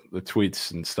all the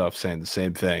tweets and stuff saying the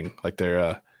same thing. Like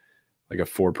they're like a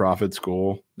for-profit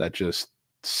school that just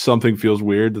something feels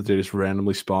weird that they just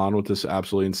randomly spawn with this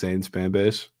absolutely insane fan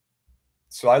base.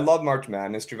 So I love March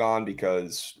Madness, Jovan,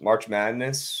 because March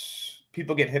Madness,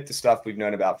 people get hip to stuff we've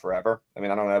known about forever. I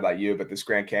mean, I don't know about you, but this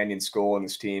Grand Canyon school and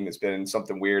this team has been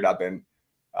something weird I've been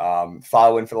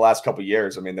following for the last couple of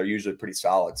years. I mean, they're usually pretty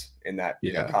solid in that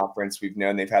conference. We've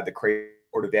known they've had the crazy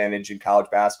court advantage in college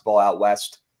basketball out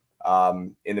west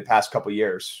in the past couple of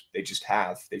years. They just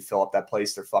have. They fill up that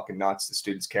place. They're fucking nuts. The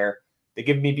students care. They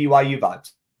give me BYU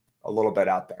vibes a little bit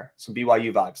out there. Some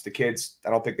BYU vibes. The kids, I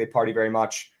don't think they party very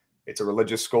much. It's a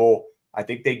religious school. I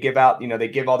think they give out, they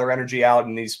give all their energy out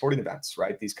in these sporting events,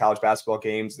 right? These college basketball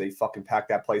games, they fucking pack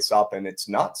that place up, and it's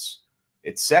nuts.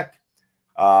 It's sick.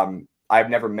 I've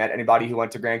never met anybody who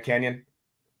went to Grand Canyon.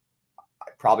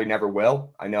 I probably never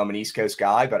will. I know I'm an East Coast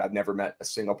guy, but I've never met a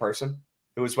single person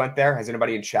who has went there. Has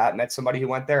anybody in chat met somebody who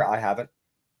went there? I haven't.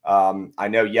 I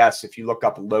know, yes, if you look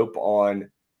up Lope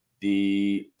on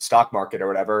the stock market or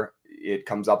whatever, it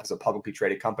comes up as a publicly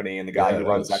traded company, and the guy who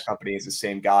runs that company is the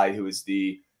same guy who is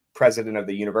the president of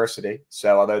the university.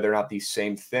 So although they're not the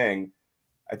same thing,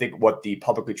 I think what the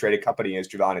publicly traded company is,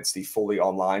 Jovan, it's the fully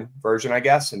online version, I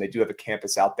guess. And they do have a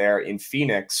campus out there in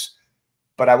Phoenix.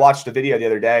 But I watched a video the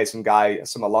other day.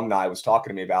 Some alumni was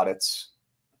talking to me about it.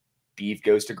 Beef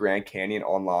goes to Grand Canyon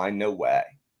online. No way.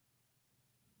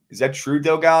 Is that true,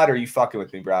 Dogod, or are you fucking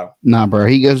with me, bro? Nah, bro.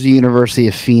 He goes to University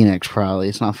of Phoenix, probably.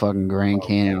 It's not fucking Grand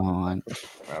Canyon online.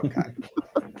 Okay.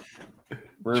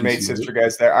 Roommate, sister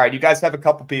guys there. All right, you guys have a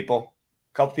couple people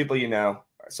you know.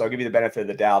 So I'll give you the benefit of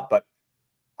the doubt. But,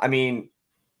 I mean,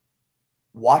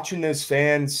 watching those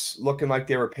fans looking like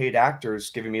they were paid actors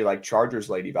giving me like Chargers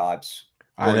lady vibes.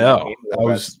 I know. I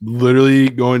was literally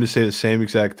going to say the same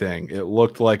exact thing. It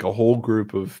looked like a whole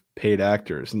group of paid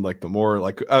actors. And like the more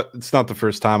like it's not the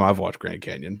first time I've watched Grand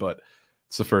Canyon, but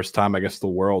it's the first time I guess the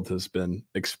world has been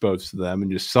exposed to them.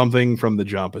 And just something from the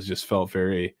jump has just felt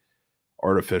very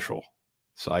artificial.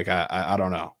 So like I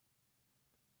don't know.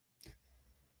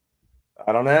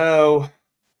 I don't know.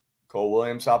 Cole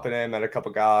Williams hopping in, met a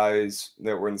couple guys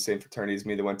that were in the same fraternity as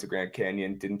me that went to Grand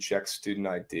Canyon, didn't check student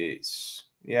IDs.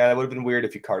 Yeah, it would have been weird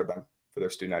if you carded them for their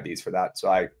student IDs for that.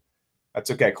 So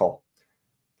that's okay, Cole.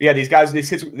 But yeah, these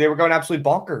kids, they were going absolutely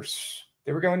bonkers.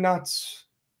 They were going nuts.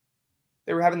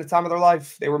 They were having the time of their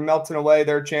life. They were melting away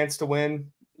their chance to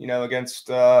win,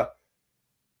 against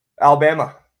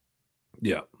Alabama.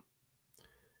 Yeah.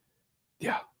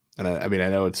 Yeah. And I mean, I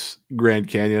know it's Grand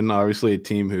Canyon, obviously a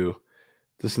team who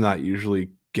does not usually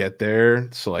get there.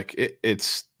 So like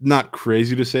it's not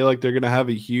crazy to say like they're going to have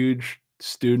a huge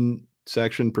student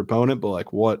section proponent, but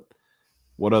like what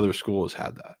other school has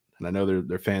had that? And I know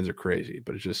their fans are crazy,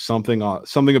 but it's just something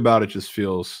about it just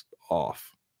feels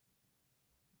off.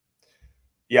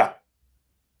 Yeah.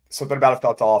 Something about it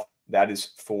felt off. That is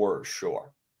for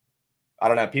sure. I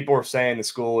don't know. People were saying the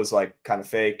school is like kind of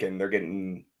fake and they're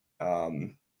getting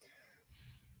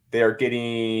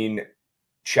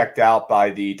checked out by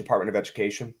the Department of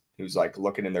Education, who's like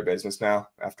looking in their business now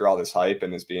after all this hype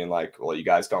and is being like, well, you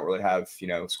guys don't really have,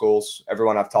 schools.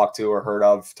 Everyone I've talked to or heard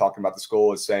of talking about the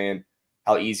school is saying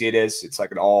how easy it is. It's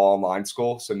like an all online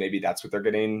school. So maybe that's what they're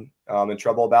getting in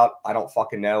trouble about. I don't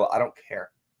fucking know. I don't care.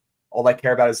 All I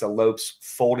care about is the Lopes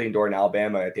folding during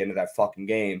Alabama at the end of that fucking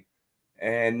game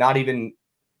and not even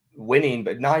winning,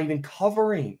 but not even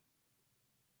covering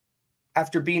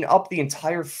after being up the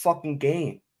entire fucking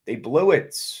game. They blew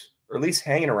it, or at least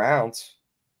hanging around.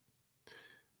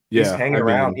 Yeah,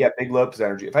 around. Yeah, big Lopes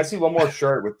energy. If I see one more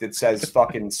shirt that says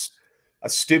fucking a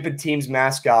stupid team's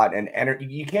mascot and energy,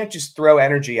 you can't just throw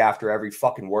energy after every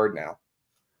fucking word now.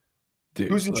 Dude,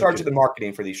 who's in charge of the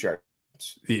marketing for these shirts?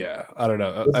 Yeah, I don't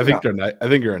know. I think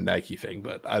you're a Nike thing,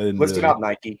 but I didn't listen really up,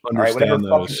 Nike. All right, whatever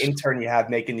fucking intern you have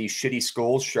making these shitty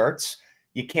school shirts,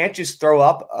 you can't just throw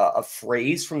up a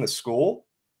phrase from the school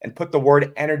and put the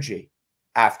word energy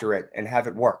after it and have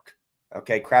it work.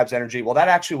 Okay, Krabs energy. Well, that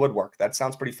actually would work. That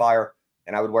sounds pretty fire,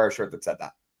 and I would wear a shirt that said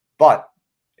that. But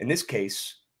in this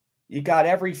case, you got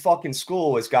every fucking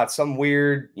school has got some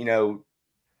weird,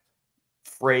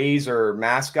 phrase or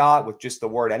mascot with just the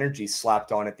word energy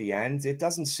slapped on at the end. It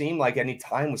doesn't seem like any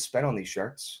time was spent on these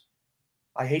shirts.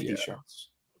 I hate these shirts.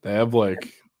 They have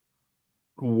like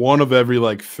one of every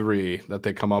like 3 that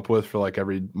they come up with for like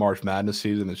every March Madness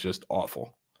season. It's just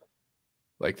awful.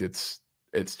 Like it's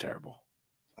terrible.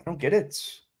 I don't get it.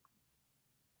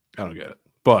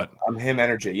 But I'm him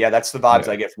energy. Yeah, that's the vibes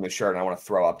I get from the shirt. And I want to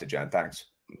throw up to Jen. Thanks.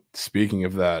 Speaking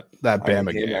of that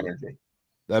Bama game. Energy.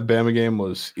 That Bama game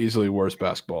was easily worst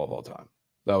basketball of all time.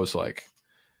 That was like,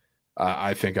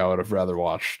 I think I would have rather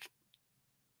watched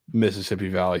Mississippi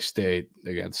Valley State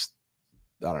against,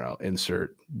 I don't know,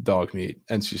 insert dog meat,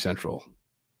 NC Central.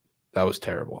 That was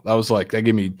terrible. That was like, that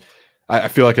gave me, I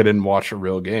feel like I didn't watch a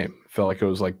real game. I felt like it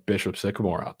was like Bishop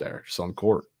Sycamore out there just on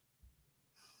court.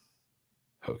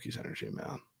 Hokies energy,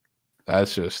 man.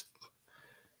 That's just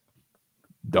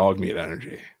dog meat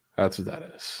energy. That's what that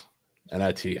is.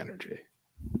 NIT energy.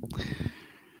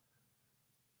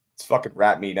 It's fucking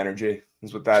rat meat energy.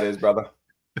 Is what that is, brother.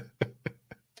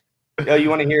 Yo, you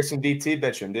want to hear some DT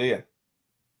bitching, do you?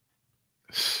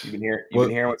 You've been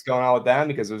hearing what's going on with them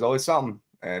because there's always something.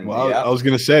 And well, I was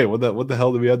gonna say, what the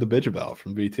hell did we have to bitch about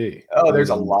from BT? Oh, there's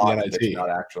a lot to bitch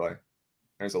about, actually.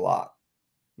 There's a lot.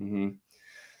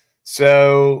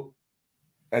 So,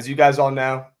 as you guys all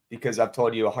know, because I've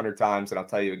told you 100 times and I'll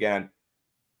tell you again,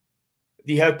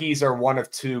 the Hokies are one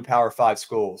of 2 Power 5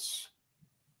 schools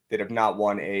that have not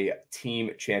won a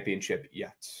team championship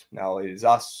yet. Now, it is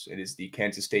us. It is the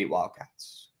Kansas State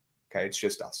Wildcats. Okay, it's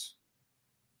just us.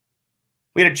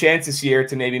 We had a chance this year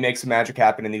to maybe make some magic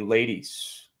happen in the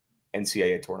ladies'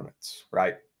 NCAA tournaments,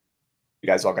 right? You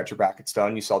guys all got your brackets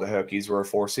done. You saw the Hokies were a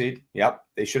 4 seed. Yep,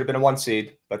 they should have been a 1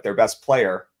 seed, but their best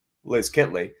player, Liz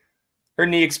Kitley, her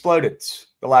knee exploded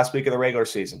the last week of the regular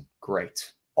season.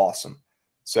 Great. Awesome.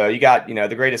 So you got,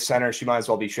 the greatest center. She might as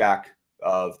well be Shaq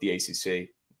of the ACC.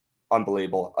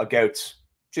 Unbelievable. A GOAT,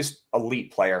 just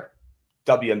elite player.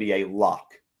 WNBA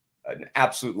lock. An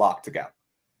absolute lock to go.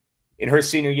 In her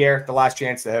senior year, the last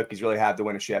chance the Hokies really had to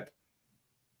win a ship,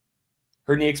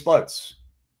 her knee explodes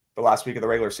the last week of the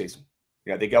regular season.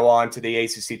 They go on to the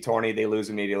ACC tourney. They lose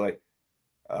immediately.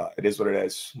 It is what it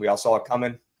is. We all saw it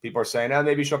coming. People are saying,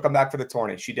 maybe she'll come back for the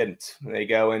tourney. She didn't. They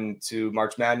go into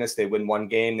March Madness. They win 1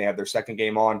 game. They have their second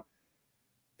game on.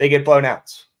 They get blown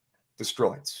out.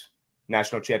 Destroyed.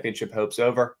 National championship hopes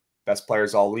over. Best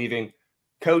players all leaving.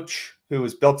 Coach, who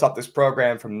has built up this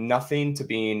program from nothing to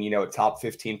being, a top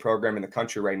 15 program in the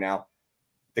country right now.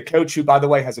 The coach who, by the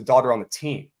way, has a daughter on the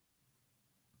team.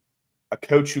 A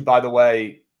coach who, by the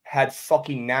way, had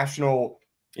fucking national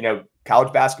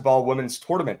college basketball women's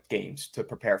tournament games to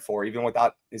prepare for, even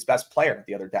without his best player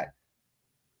the other day.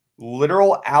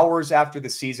 Literal hours after the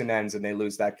season ends and they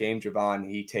lose that game, Jovan,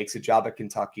 he takes a job at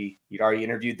Kentucky. He'd already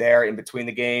interviewed there in between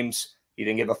the games. He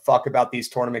didn't give a fuck about these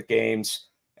tournament games.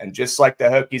 And just like the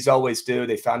Hokies always do,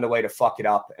 they found a way to fuck it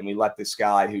up. And we let this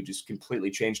guy who just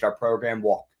completely changed our program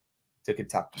walk to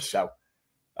Kentucky. So,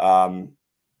 I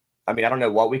don't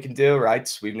know what we can do,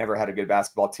 right? We've never had a good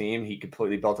basketball team. He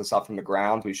completely built us up from the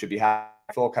ground. We should be happy,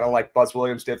 kind of like Buzz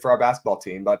Williams did for our basketball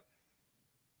team. But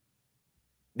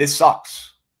this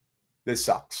sucks. This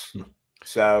sucks.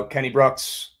 So Kenny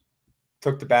Brooks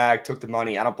took the bag, took the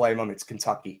money. I don't blame him. It's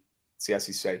Kentucky. It's the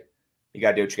SEC. You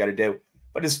got to do what you got to do.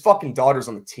 But his fucking daughter's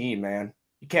on the team, man.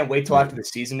 You can't wait till after the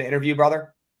season to interview,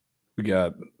 brother. We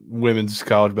got women's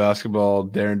college basketball,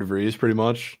 Darren DeVries, pretty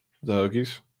much, the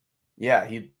Hokies. Yeah,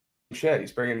 he's going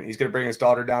to bring his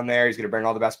daughter down there. He's going to bring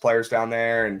all the best players down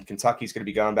there, and Kentucky's going to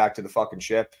be going back to the fucking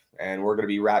ship, and we're going to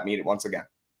be rat meat once again.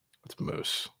 That's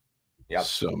moose. Yeah,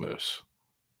 so moose.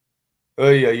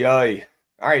 Oy.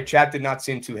 All right, chat did not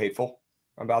seem too hateful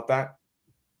about that.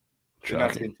 Did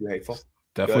not seem too hateful.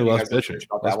 Definitely less bitching.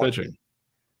 Less bitching.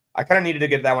 I kind of needed to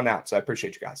get that one out, so I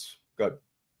appreciate you guys. Good.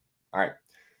 All right.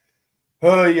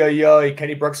 Oy.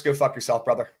 Kenny Brooks, go fuck yourself,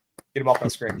 brother. Get him off my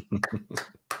screen.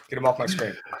 Get him off my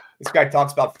screen. This guy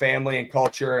talks about family and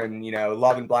culture and,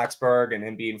 loving Blacksburg and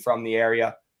him being from the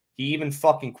area. He even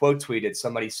fucking quote tweeted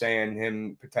somebody saying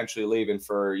him potentially leaving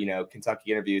for,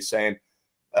 Kentucky interviews, saying,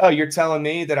 "Oh, you're telling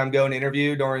me that I'm going to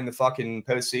interview during the fucking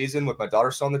postseason with my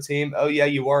daughter still on the team? Oh, yeah,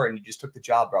 you were. And you just took the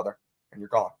job, brother. And you're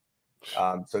gone."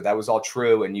 So that was all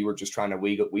true. And you were just trying to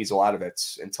weasel out of it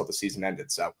until the season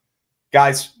ended. So,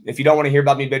 guys, if you don't want to hear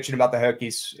about me bitching about the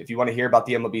Hokies, if you want to hear about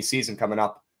the MLB season coming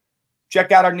up,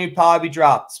 check out our new pod we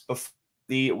dropped before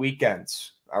the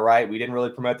weekends. All right. We didn't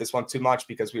really promote this one too much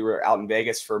because we were out in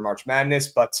Vegas for March Madness,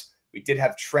 but we did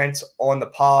have Trent on the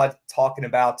pod talking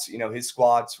about, his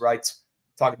squads, right?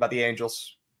 Talking about the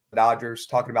Angels, the Dodgers,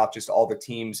 talking about just all the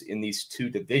teams in these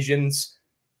two divisions.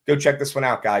 Go check this one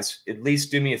out, guys. At least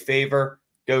do me a favor.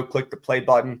 Go click the play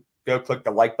button. Go click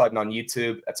the like button on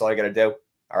YouTube. That's all you got to do.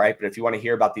 All right. But if you want to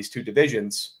hear about these two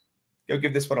divisions, go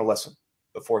give this one a listen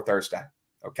before Thursday.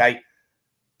 Okay.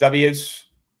 W's.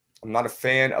 I'm not a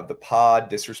fan of the pod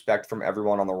disrespect from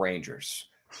everyone on the Rangers.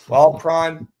 Well,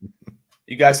 Prime,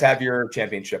 you guys have your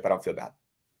championship. I don't feel bad.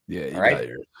 Yeah, you all right? got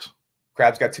yours.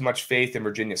 Krabs got too much faith in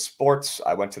Virginia sports.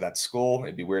 I went to that school.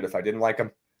 It'd be weird if I didn't like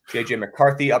him. JJ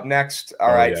McCarthy up next.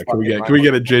 All right. Yeah. Can we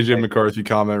get a JJ McCarthy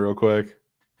comment real quick?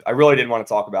 I really didn't want to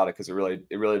talk about it because it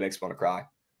really makes me want to cry.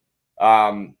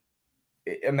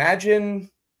 Imagine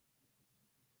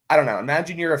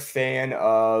you're a fan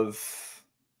of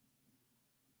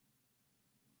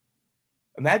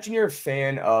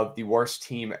the worst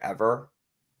team ever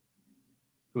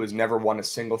who has never won a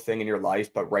single thing in your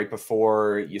life, but right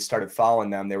before you started following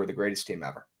them, they were the greatest team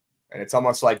ever. And it's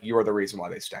almost like you are the reason why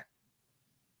they stink.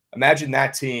 Imagine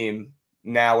that team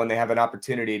now when they have an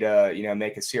opportunity to,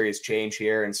 make a serious change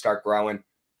here and start growing,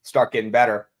 start getting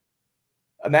better.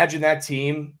 Imagine that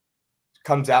team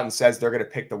comes out and says they're going to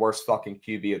pick the worst fucking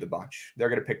QB of the bunch. They're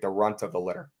going to pick the runt of the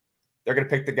litter. They're going to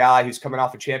pick the guy who's coming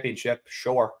off a championship,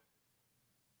 sure.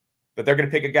 But they're going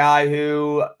to pick a guy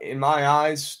who, in my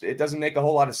eyes, it doesn't make a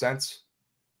whole lot of sense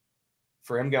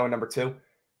for him going number 2.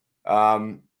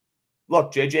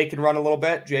 Look, JJ can run a little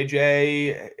bit.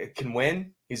 JJ can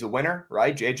win. He's a winner,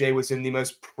 right? JJ was in the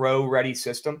most pro-ready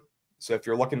system. So if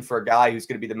you're looking for a guy who's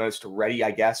going to be the most ready,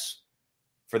 I guess,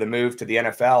 for the move to the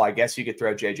NFL, I guess you could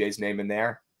throw JJ's name in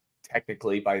there,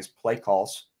 technically, by his play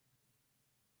calls.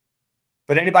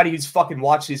 But anybody who's fucking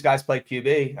watched these guys play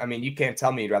QB, you can't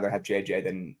tell me you'd rather have JJ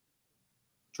than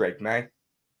Drake May.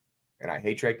 And I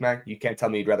hate Drake May. You can't tell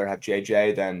me you'd rather have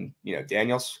JJ than,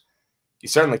 Daniels. You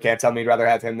certainly can't tell me you'd rather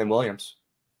have him than Williams.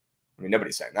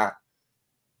 Nobody's saying that.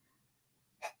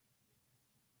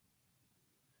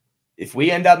 If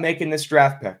we end up making this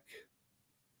draft pick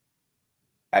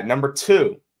at number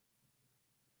 2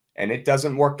 and it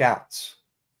doesn't work out,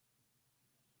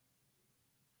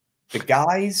 the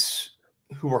guys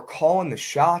who are calling the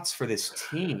shots for this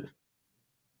team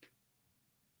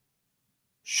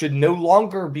should no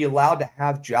longer be allowed to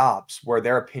have jobs where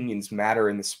their opinions matter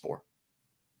in the sport.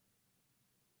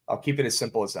 I'll keep it as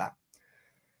simple as that.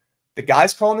 The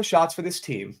guys calling the shots for this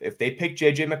team, if they pick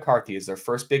JJ McCarthy as their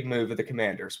first big move of the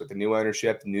Commanders with the new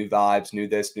ownership, new vibes, new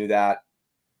this, new that,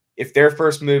 if their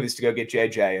first move is to go get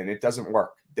JJ and it doesn't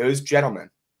work, those gentlemen,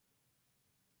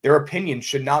 their opinion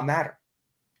should not matter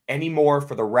anymore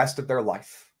for the rest of their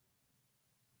life.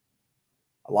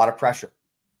 A lot of pressure.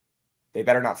 They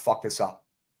better not fuck this up.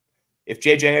 If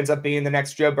JJ ends up being the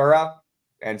next Joe Burrow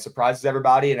and surprises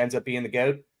everybody and ends up being the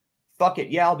GOAT, fuck it.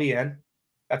 Yeah, I'll be in.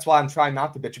 That's why I'm trying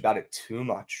not to bitch about it too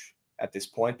much at this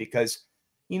point, because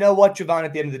you know what, Jovan,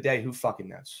 at the end of the day, who fucking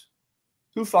knows?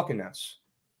 Who fucking knows?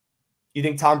 You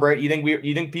think Tom Brady,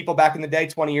 you think people back in the day,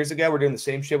 20 years ago, were doing the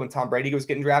same shit when Tom Brady was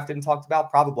getting drafted and talked about?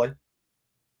 Probably.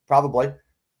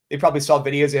 They probably saw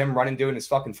videos of him running, doing his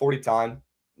fucking 40 time,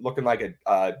 looking like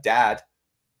a dad,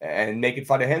 and making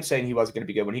fun of him, saying he wasn't going to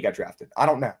be good when he got drafted. I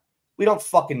don't know. We don't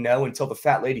fucking know until the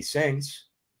fat lady sings.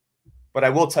 But I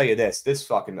will tell you this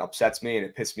fucking upsets me and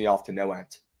it pissed me off to no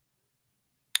end.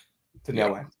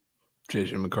 No end.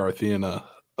 JJ McCarthy in a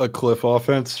Cliff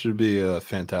offense should be a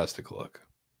fantastic look.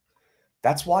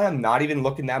 That's why I'm not even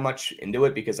looking that much into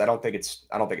it, because I don't think it's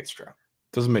true.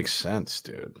 Doesn't make sense,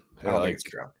 dude. I don't think it's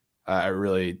true. I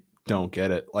really don't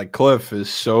get it. Like, Cliff is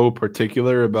so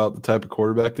particular about the type of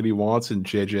quarterback that he wants, and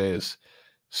JJ is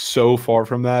so far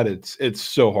from that. It's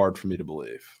so hard for me to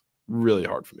believe. Really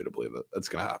hard for me to believe that that's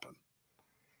going to happen.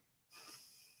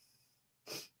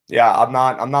 Yeah, I'm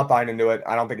not buying into it.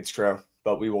 I don't think it's true,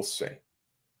 but we will see.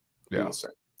 Yeah. We will see.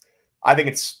 I think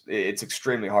it's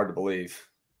extremely hard to believe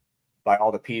by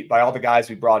all the guys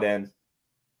we brought in.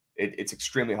 It's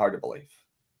extremely hard to believe.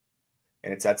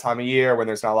 And it's that time of year when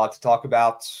there's not a lot to talk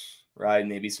about, right?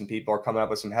 Maybe some people are coming up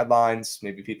with some headlines.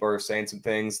 Maybe people are saying some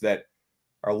things that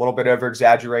are a little bit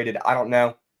over-exaggerated. I don't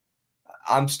know.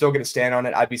 I'm still going to stand on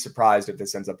it. I'd be surprised if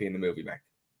this ends up being the movie, Mick.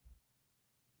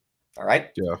 All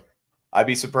right? Yeah. I'd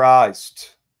be surprised.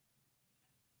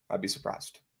 All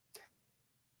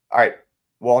right.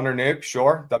 Wallner Nuke,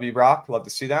 sure. W. Brock, love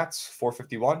to see that.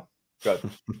 451. Good.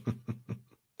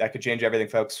 That could change everything,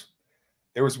 folks.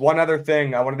 There was one other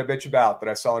thing I wanted to bitch about that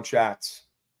I saw in chats.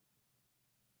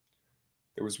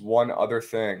 There was one other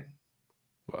thing.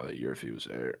 Wow, that year if he was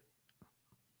there.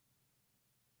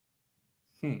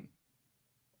 Maybe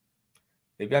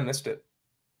I missed it.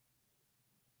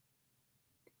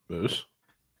 Moose?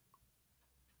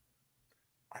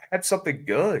 I had something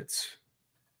good.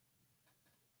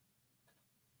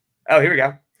 Oh, here we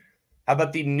go. How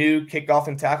about the new kickoff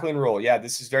and tackling rule? Yeah,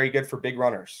 this is very good for big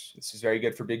runners. This is very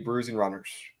good for big bruising runners.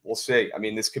 We'll see. I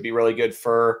mean, this could be really good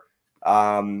for,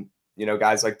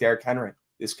 guys like Derrick Henry.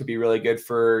 This could be really good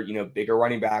for, bigger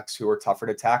running backs who are tougher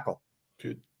to tackle.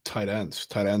 Dude, tight ends.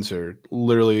 Tight ends are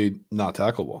literally not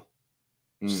tackleable.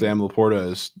 Sam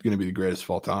Laporta is going to be the greatest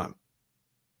of all time.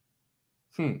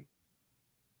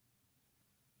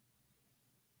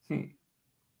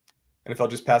 NFL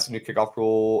just passed a new kickoff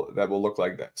rule that will look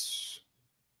like this.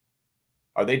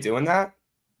 Are they doing that?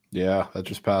 Yeah, that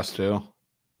just passed too.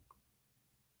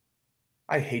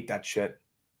 I hate that shit.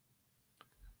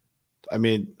 I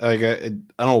mean, I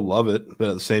don't love it, but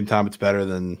at the same time, it's better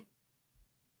than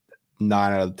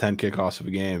 9 out of 10 kickoffs of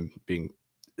a game being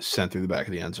sent through the back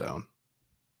of the end zone.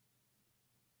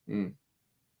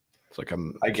 It's like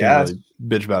I can't really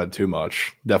bitch about it too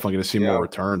much. Definitely going to see more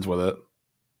returns with it.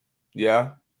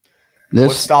 Yeah.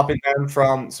 What's stopping them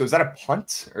from? So is that a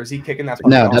punt, or is he kicking that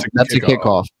punt? No, that's a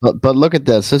kickoff. But look at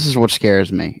this. This is what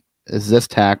scares me. Is this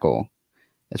tackle?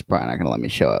 It's probably not going to let me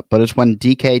show it. But it's when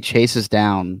DK chases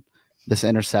down this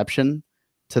interception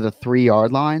to the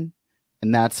 3-yard line,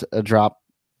 and that's a drop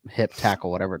hip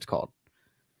tackle, whatever it's called.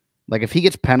 Like, if he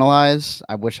gets penalized,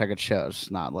 I wish I could show.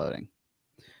 It's not loading.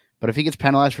 But if he gets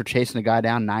penalized for chasing a guy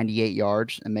down 98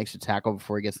 yards and makes a tackle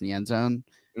before he gets in the end zone,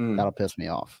 that'll piss me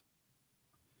off.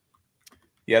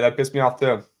 Yeah, that pissed me off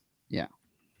too. Yeah.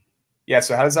 Yeah,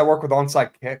 so how does that work with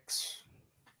onside kicks?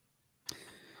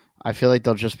 I feel like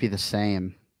they'll just be the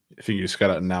same. I think you just got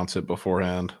to announce it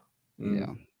beforehand.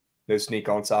 Yeah. No sneak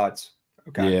onsides.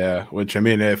 Okay. Yeah, which, I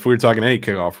mean, if we were talking any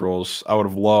kickoff rules, I would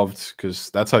have loved, because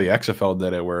that's how the XFL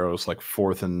did it, where it was like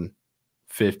 4th and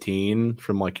 15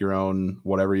 from like your own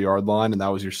whatever yard line, and that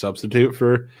was your substitute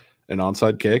for an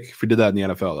onside kick. If we did that in the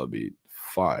NFL, that would be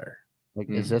fire. Like,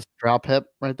 is this drop hip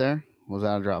right there? Was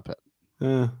that a drop hip?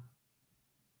 Yeah.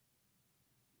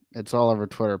 It's all over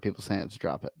Twitter. People saying it's a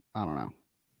drop hip. I don't know.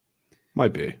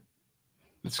 Might be.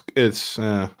 It's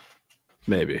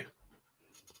maybe.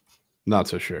 Not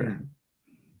so sure.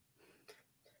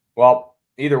 Well,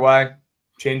 either way,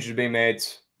 changes are being made.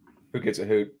 Who gets a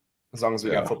hoot? As long as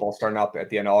we got football starting up at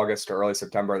the end of August or early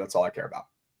September, that's all I care about.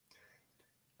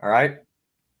 All right.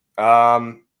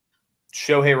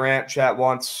 Shohei rant chat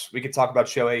once. We could talk about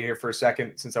Shohei here for a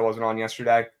second since I wasn't on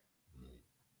yesterday.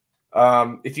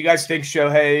 If you guys think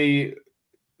Shohei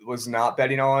was not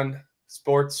betting on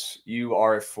sports, you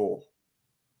are a fool.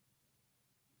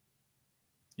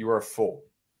 You are a fool.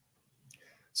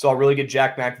 Saw a really good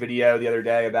Jack Mack video the other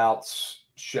day about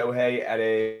Shohei at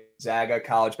a Zaga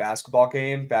college basketball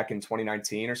game back in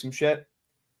 2019 or some shit,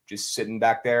 just sitting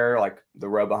back there like the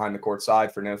row behind the court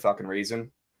side for no fucking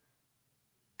reason.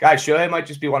 Guys, Shohei might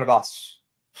just be one of us.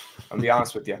 I'm gonna be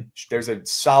honest with you. There's a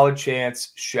solid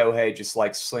chance Shohei just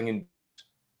like slinging.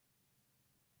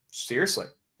 Seriously,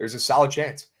 there's a solid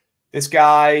chance. This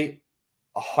guy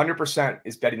 100%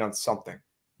 is betting on something.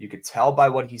 You could tell by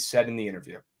what he said in the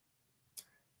interview.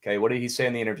 Okay, what did he say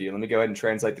in the interview? Let me go ahead and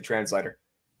translate the translator.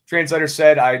 Translator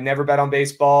said, I never bet on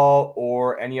baseball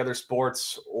or any other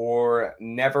sports or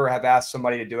never have asked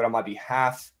somebody to do it on my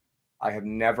behalf. I have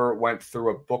never went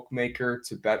through a bookmaker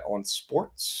to bet on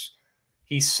sports.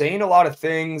 He's saying a lot of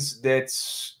things that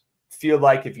feel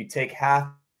like if you take half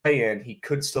in, he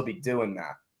could still be doing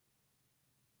that.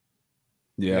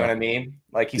 Yeah. You know what I mean?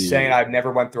 Like he's saying, I've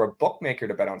never went through a bookmaker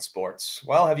to bet on sports.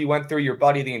 Well, have you went through your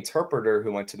buddy, the interpreter,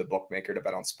 who went to the bookmaker to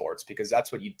bet on sports? Because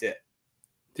that's what you did.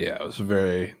 Yeah, it was a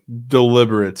very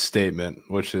deliberate statement,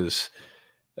 which is,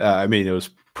 I mean, it was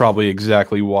probably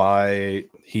exactly why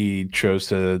he chose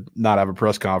to not have a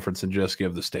press conference and just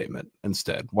give the statement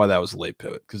instead. Why that was a late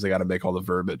pivot, because they got to make all the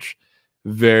verbiage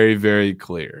very, very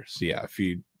clear. So yeah, if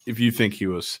you think he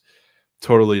was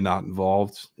totally not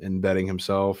involved in betting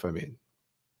himself, I mean,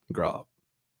 grow up.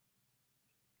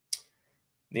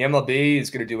 The MLB is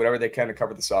going to do whatever they can to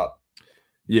cover this up.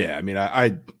 Yeah, I mean,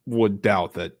 I would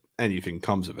doubt that anything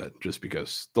comes of it, just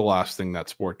because the last thing that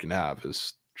sport can have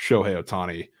is Shohei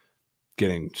Ohtani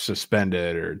getting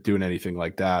suspended or doing anything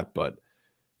like that. But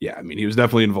yeah, I mean, he was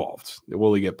definitely involved.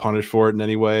 Will he get punished for it in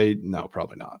any way? No,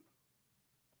 probably not.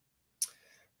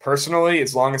 Personally,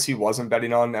 as long as he wasn't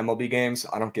betting on MLB games,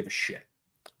 I don't give a shit.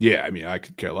 Yeah, I mean, I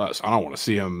could care less. I don't want to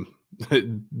see him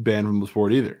banned from the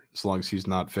sport either, as long as he's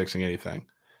not fixing anything.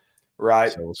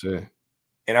 Right. So we'll see.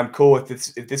 And I'm cool with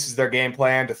this. If this is their game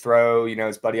plan to throw,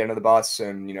 his buddy under the bus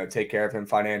and, take care of him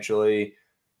financially,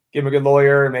 give him a good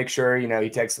lawyer, make sure, he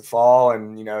takes the fall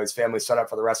and, his family's set up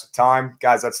for the rest of the time.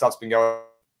 Guys, that stuff's been going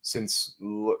since,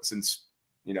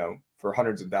 for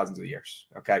hundreds of thousands of years.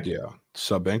 Okay. Yeah.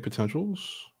 Sub-bank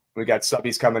potentials. We got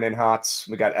subbies coming in hots.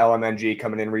 We got LMNG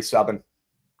coming in resubbing.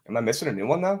 Am I missing a new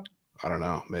one though? I don't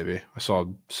know. Maybe. I saw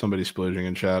somebody splooging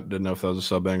in chat. Didn't know if that was a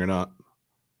sub-bang or not.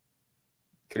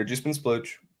 Could have just been splooge.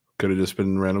 Could have just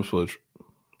been random splooge.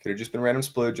 Could have just been random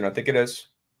splooge, and I think it is.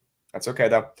 That's okay,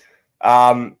 though.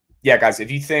 Yeah, guys, if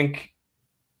you think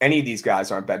any of these guys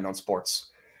aren't betting on sports,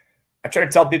 I try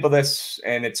to tell people this,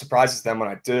 and it surprises them when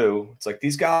I do. It's like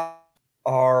these guys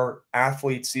are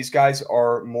athletes. These guys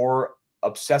are more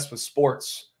obsessed with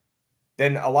sports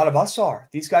than a lot of us are.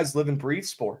 These guys live and breathe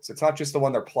sports. It's not just the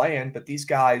one they're playing, but these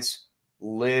guys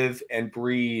live and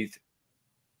breathe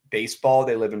baseball.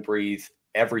 They live and breathe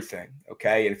everything.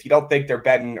 Okay. And if you don't think they're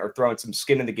betting or throwing some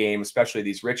skin in the game, especially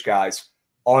these rich guys,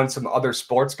 on some other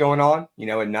sports going on,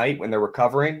 at night when they're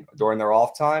recovering during their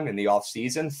off time in the off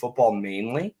season, football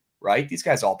mainly, right? These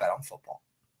guys all bet on football.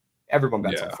 Everyone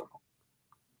bets on football.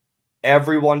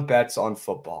 Everyone bets on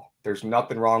football. There's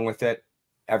nothing wrong with it.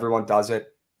 Everyone does it.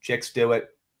 Chicks do it.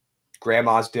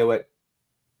 Grandmas do it.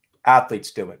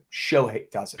 Athletes do it. Shohei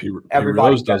does it.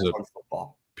 Everybody bets on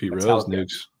football. Pete Rose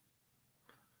nukes.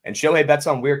 And Shohei bets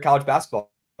on weird college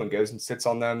basketball and goes and sits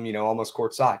on them, almost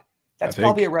courtside. That's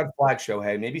probably a red flag,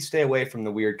 Shohei. Maybe stay away from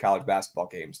the weird college basketball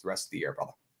games the rest of the year,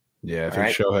 brother. Yeah, I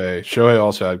think Shohei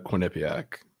also had Quinnipiac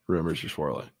rumors just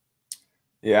swirling.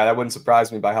 Yeah, that wouldn't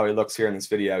surprise me by how he looks here in this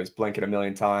video. He's blinking a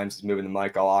million times. He's moving the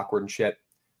mic all awkward and shit.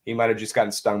 He might have just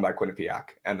gotten stung by Quinnipiac.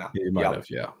 And he might have,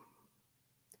 yeah.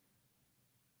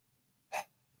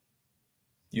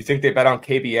 You think they bet on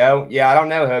KBO? Yeah, I don't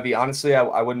know, Hovey. Honestly,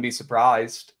 I wouldn't be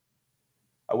surprised.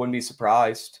 I wouldn't be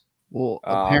surprised. Well,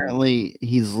 apparently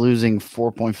he's losing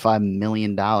 $4.5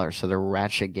 million, so they're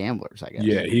ratchet gamblers, I guess.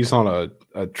 Yeah, he's on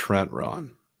a Trent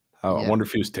run. I wonder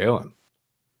if he was tailing.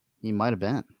 He might have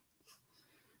been.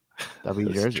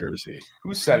 Jersey.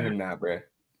 Who sent him that, bro?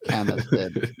 Kenneth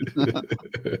did.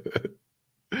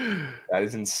 That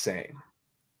is insane.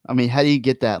 I mean, how do you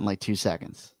get that in like 2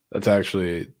 seconds? That's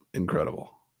actually incredible.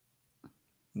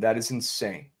 That is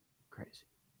insane. Crazy.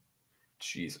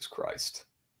 Jesus Christ.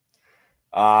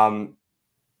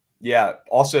 Yeah.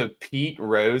 Also, Pete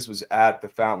Rose was at the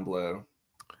Fontainebleau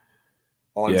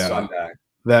on Sunday.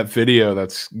 That video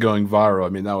that's going viral. I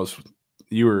mean,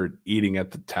 you were eating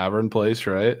at the tavern place,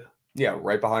 right? Yeah,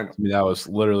 right behind him. I mean, that was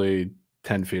literally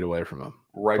 10 feet away from him.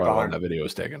 Right behind that video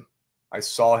was taken. I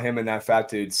saw him and that fat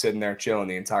dude sitting there chilling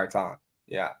the entire time.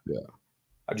 Yeah. Yeah.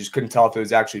 I just couldn't tell if it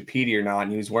was actually Petey or not.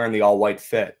 And he was wearing the all-white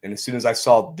fit. And as soon as I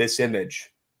saw this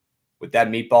image with that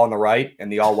meatball on the right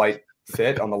and the all-white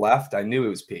fit on the left, I knew it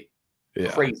was Pete.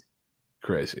 Yeah.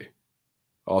 Crazy.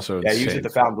 Also, yeah, use it the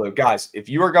Fountain Blue. Guys, if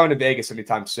you are going to Vegas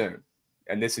anytime soon,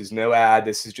 and this is no ad,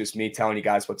 this is just me telling you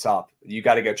guys what's up, you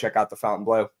got to go check out the Fountain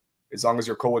Blue. As long as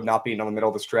you're cool with not being on the middle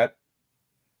of the strip,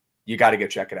 you got to go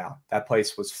check it out. That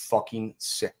place was fucking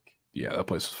sick. Yeah, that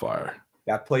place was fire.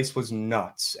 That place was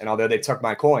nuts. And although they took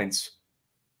my coins,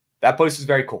 that place is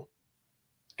very cool.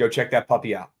 Go check that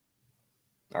puppy out.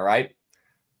 All right?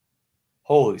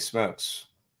 Holy smokes.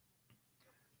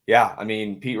 Yeah, I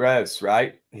mean, Pete Rose,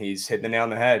 right? He's hitting the nail on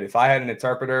the head. If I had an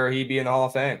interpreter, he'd be in the Hall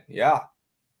of Fame. Yeah.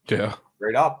 Yeah.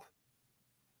 Straight up.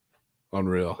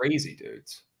 Unreal. Crazy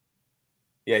dudes.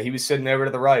 Yeah, he was sitting over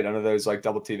to the right under those like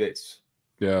double TVs.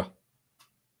 Yeah.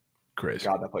 Crazy.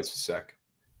 God, that place was sick.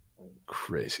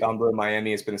 Crazy. Fountain Blue in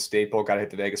Miami has been a staple. Got to hit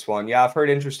the Vegas one. Yeah, I've heard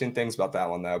interesting things about that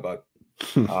one, though. But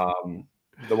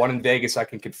the one in Vegas, I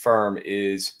can confirm,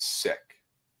 is sick.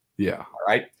 Yeah. All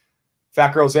right.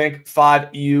 Fat Girls Inc.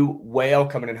 5U Whale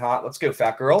coming in hot. Let's go,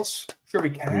 Fat Girls. Sure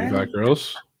we can. Fat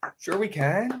Girls. Sure we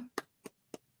can.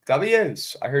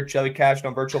 W's. I heard Chelly cashed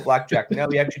on virtual blackjack. No,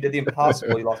 he actually did the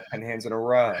impossible. He lost 10 hands in a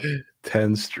row.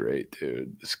 10 straight,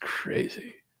 dude. It's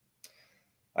crazy.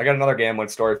 I got another gambling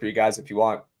story for you guys if you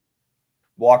want.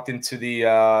 Walked into the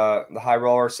high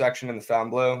roller section in the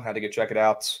Fountain Blue. Had to go check it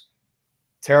out.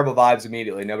 Terrible vibes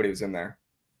immediately. Nobody was in there.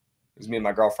 It was me and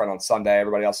my girlfriend on Sunday.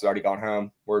 Everybody else had already gone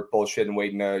home. We're bullshitting,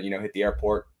 waiting to, hit the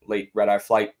airport. Late red-eye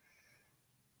flight.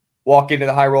 Walk into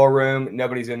the high roller room.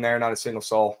 Nobody's in there. Not a single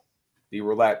soul. The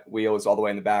roulette wheel is all the way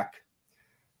in the back.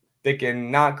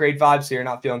 Thinking, not great vibes here.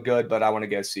 Not feeling good, but I want to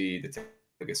go see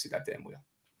that damn wheel.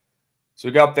 So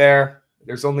we go up there.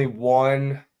 There's only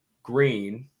one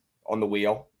green on the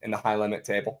wheel in the high limit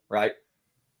table, right?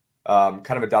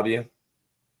 Kind of a W.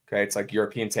 Okay, it's like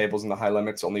European tables in the high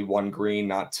limits, only one green,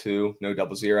 not two, no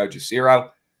double zero, just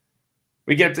zero.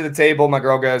 We get up to the table. My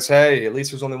girl goes, hey, at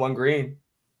least there's only one green.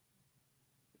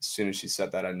 As soon as she said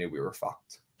that, I knew we were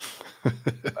fucked. I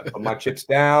put my chips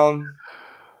down.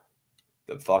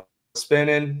 The fuck is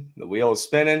spinning. The wheel is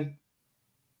spinning.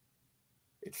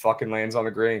 It fucking lands on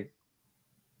the green.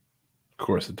 Of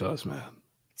course it does, man.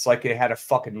 It's like it had a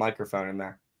fucking microphone in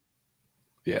there.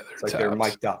 Yeah, it's like they're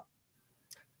mic'd up.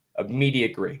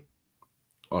 Immediate green.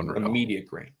 Unreal. Immediate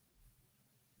green.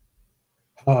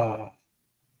 And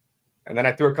then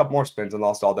I threw a couple more spins and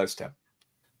lost all those too.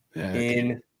 Yeah,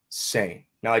 insane.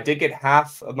 Now I did get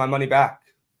half of my money back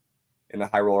in the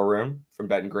high roller room from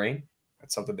betting green.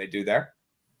 That's something they do there.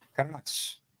 Kind of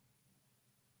nuts.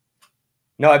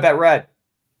 No, I bet red.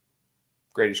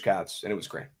 Greatest Cavs, and it was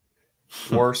green.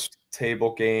 Worst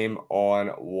table game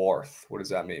on Worth. What does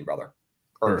that mean, brother?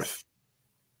 Earth.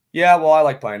 Yeah, well, I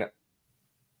like playing it.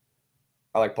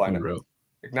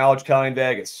 Acknowledge Chelly in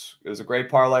Vegas. It was a great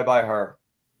parlay by her.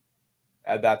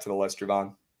 Add that to the list,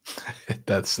 Jovan.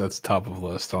 That's top of the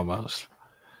list almost.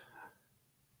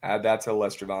 Add that to the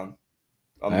list, Jovan.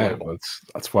 Unbelievable. Yeah,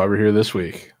 that's why we're here this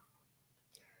week.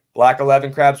 Black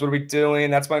 11 Krabs, what are we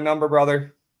doing? That's my number,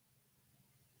 brother.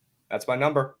 That's my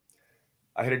number.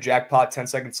 I hit a jackpot 10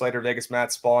 seconds later. Vegas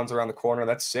Matt spawns around the corner.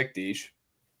 That's sick, Deesh.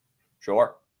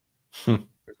 Sure.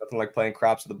 There's nothing like playing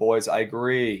craps with the boys. I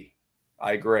agree.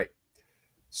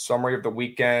 Summary of the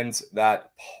weekend,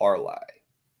 that parlay.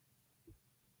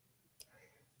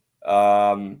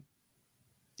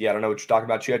 Yeah, I don't know what you're talking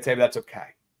about, Chia, but that's okay.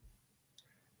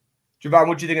 Jovan,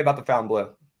 what do you think about the Fountain Blue?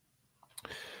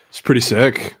 It's pretty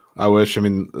sick. I wish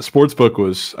the sports book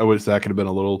I wish that could have been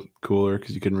a little cooler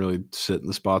because you couldn't really sit in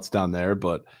the spots down there,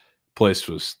 but place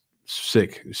was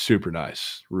sick, super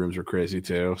nice. Rooms were crazy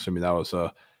too. So, that was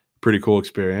a pretty cool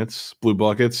experience. Blue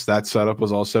Buckets, that setup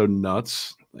was also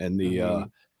nuts. And the,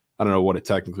 I don't know what it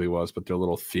technically was, but their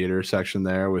little theater section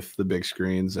there with the big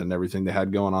screens and everything they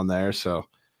had going on there. So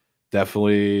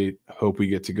definitely hope we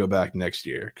get to go back next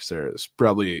year because there's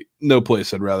probably no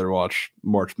place I'd rather watch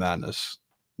March Madness.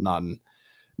 Not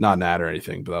an ad or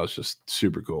anything, but that was just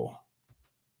super cool.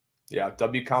 Yeah,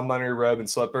 W complimentary robe and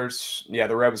slippers. Yeah,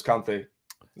 the robe was comfy.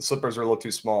 The slippers were a little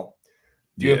too small.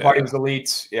 Viewing party was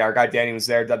elite. Yeah, our guy Danny was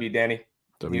there. Danny.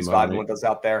 He was vibing with us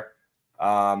out there.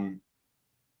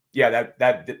 Yeah,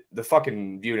 the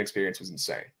fucking viewing experience was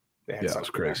insane. It was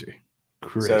crazy.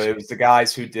 So it was the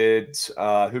guys who did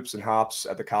Hoops and Hops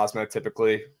at the Cosmo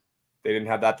typically. They didn't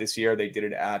have that this year. They did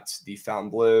it at the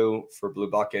Fountain Blue for Blue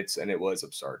Buckets, and it was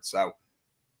absurd. So,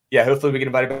 yeah, hopefully we can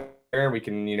invite him there and we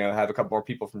can, have a couple more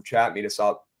people from chat meet us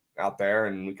up out there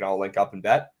and we can all link up and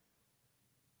bet.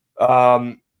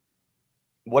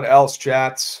 What else,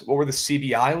 chat? What were the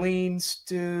CBI leans,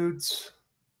 dudes?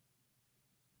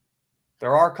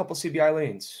 There are a couple CBI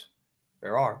leans.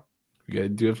 There are. You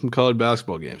do have some colored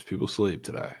basketball games. People sleep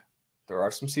today. There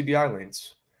are some CBI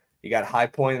leans. You got High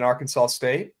Point in Arkansas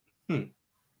State.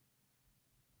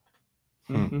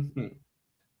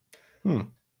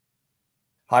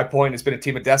 High Point has been a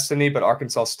team of destiny, but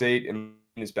Arkansas State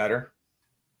is better.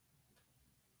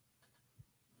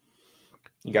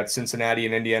 You got Cincinnati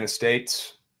and Indiana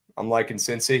State. I'm liking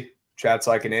Cincy. Chad's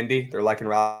liking Indy. They're liking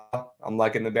Rob. I'm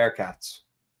liking the Bearcats.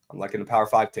 I'm liking the Power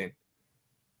 5 team.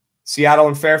 Seattle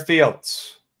and Fairfield.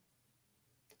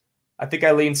 I think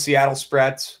I lean Seattle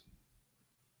spreads.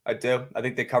 I do. I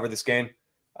think they cover this game.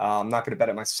 I'm not going to bet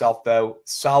it myself, though.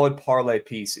 Solid parlay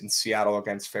piece in Seattle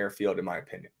against Fairfield, in my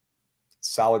opinion.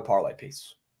 Solid parlay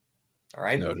piece. All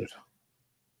right. Noted.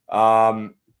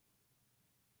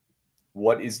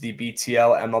 What is the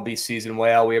BTL MLB season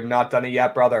whale? We have not done it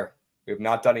yet, brother. We have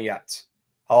not done it yet.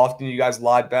 How often do you guys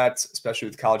live bet, especially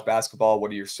with college basketball? What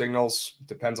are your signals?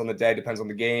 Depends on the day, depends on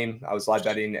the game. I was live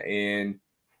betting in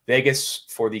Vegas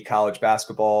for the college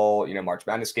basketball, March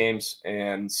Madness games,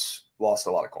 and lost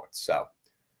a lot of coins. So,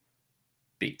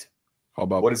 beat. How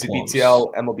about what is the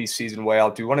BTL MLB season whale?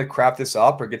 Do you want to craft this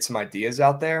up or get some ideas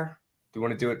out there? Do you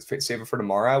want to do it, save it for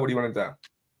tomorrow? What do you want to do?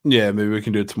 Yeah, maybe we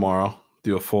can do it tomorrow.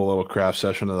 Do a full little craft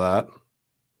session of that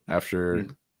after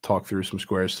talk through some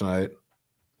squares tonight.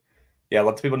 Yeah,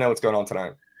 let the people know what's going on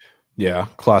tonight. Yeah,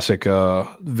 classic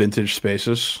vintage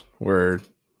spaces where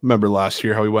remember last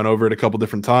year how we went over it a couple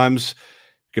different times.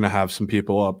 Going to have some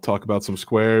people up, talk about some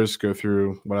squares, go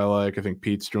through what I like. I think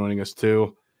Pete's joining us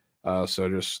too. So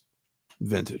just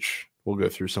vintage. We'll go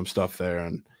through some stuff there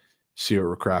and see what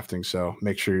we're crafting. So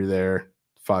make sure you're there.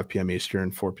 5 p.m.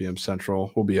 Eastern, 4 p.m.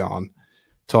 Central. We'll be on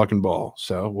talking ball.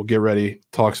 So we'll get ready,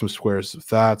 talk some squares if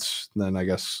that's, then I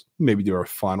guess maybe do our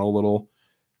final little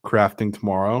crafting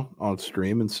tomorrow on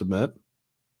stream and submit.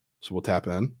 So we'll tap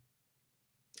in.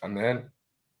 I'm in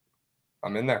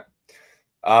there.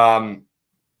 All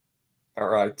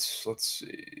right, let's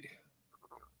see.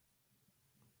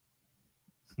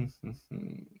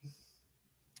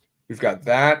 We've got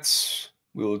that.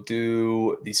 We will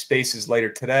do the spaces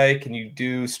later today. Can you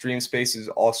do stream spaces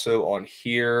also on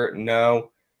here?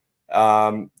 No.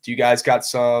 Do you guys got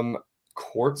some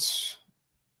courts?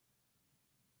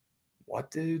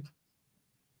 What, dude?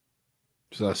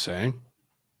 Is that saying?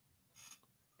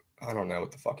 I don't know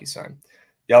what the fuck he's saying.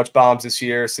 Yelich bombs this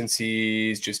year since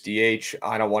he's just DH.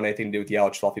 I don't want anything to do with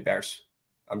Yelich Fluffy Bears.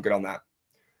 I'm good on that.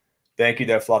 Thank you,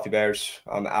 though, Fluffy Bears.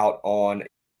 I'm out on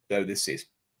though this season.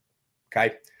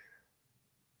 Okay.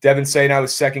 Devin saying I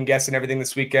was second guessing everything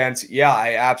this weekend. Yeah,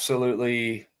 I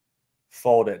absolutely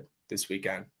folded this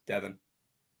weekend, Devin.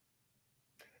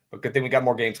 But good thing we got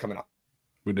more games coming up.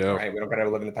 We do. All right, we don't got to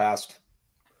live in the past.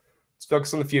 Let's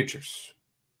focus on the futures.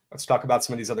 Let's talk about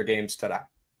some of these other games today.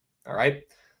 All right.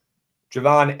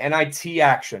 Jovan, NIT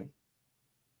action.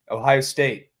 Ohio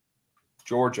State,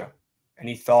 Georgia.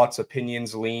 Any thoughts,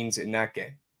 opinions, leans in that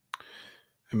game?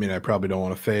 I mean, I probably don't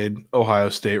want to fade Ohio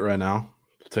State right now.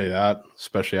 I'll tell you that,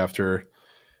 especially after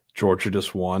Georgia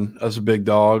just won as a big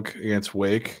dog against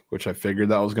Wake, which I figured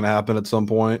that was going to happen at some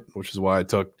point, which is why I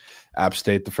took App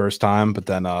State the first time. But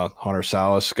then Hunter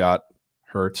Salas got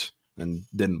hurt and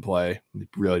didn't play. He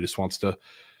really just wants to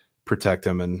protect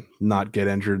him and not get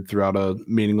injured throughout a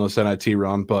meaningless NIT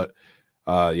run. But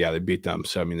yeah, they beat them.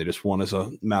 So, I mean, they just won as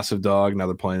a massive dog. Now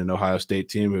they're playing an Ohio State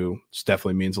team who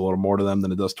definitely means a little more to them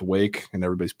than it does to Wake, and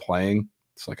everybody's playing.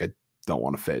 It's like I don't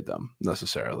want to fade them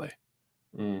necessarily.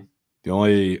 The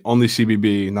only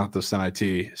CBB, not this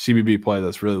NIT, CBB play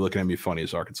that's really looking at me funny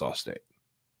is Arkansas State.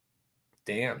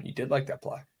 Damn, you did like that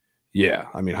play. Yeah,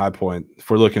 I mean, High Point, if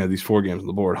we're looking at these 4 games on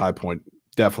the board, High Point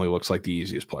definitely looks like the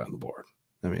easiest play on the board.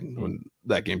 I mean, when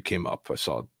that game came up, I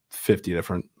saw 50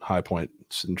 different High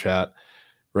Points in chat.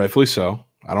 Rightfully so.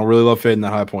 I don't really love fading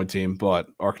that High Point team, but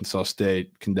Arkansas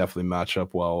State can definitely match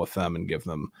up well with them and give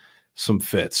them some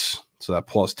fits. So that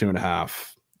plus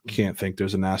 2.5, can't think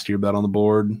there's a nastier bet on the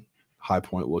board. High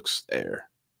Point looks there.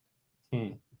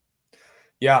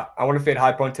 Yeah, I want to fade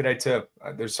High Point today too.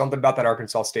 There's something about that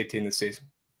Arkansas State team this season.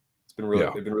 It's been really,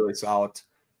 they've been really solid.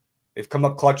 They've come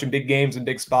up clutch in big games and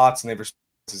big spots, and they've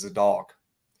responded as a dog.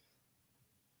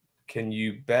 Can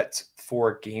you bet for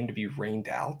a game to be rained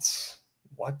out?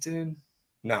 What, dude?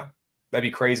 No. That'd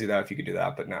be crazy, though, if you could do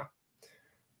that, but no.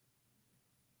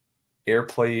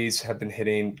 Airplays have been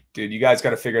hitting. Dude, you guys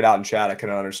got to figure it out in chat. I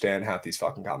cannot understand half these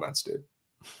fucking comments, dude.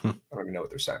 I don't even know what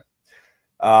they're saying.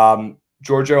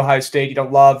 Georgia, Ohio State, you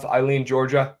don't love. I lean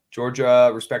Georgia.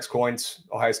 Georgia respects coins.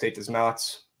 Ohio State does not.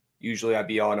 Usually I'd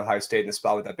be on Ohio State in the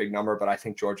spot with that big number, but I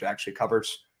think Georgia actually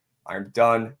covers. I'm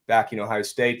done backing Ohio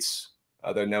State's.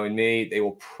 Though knowing me, they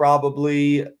will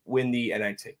probably win the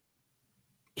NIT.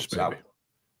 So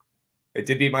it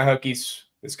did beat my Hokies.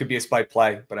 This could be a spike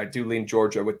play, but I do lean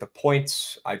Georgia with the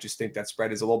points. I just think that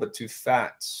spread is a little bit too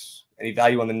fat. Any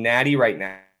value on the Natty right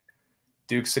now?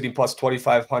 Duke sitting plus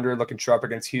 2,500, looking sharp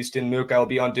against Houston. Mook, I will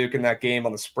be on Duke in that game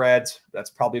on the spreads. That's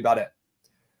probably about it.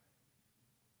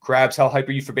 Krabs, how hype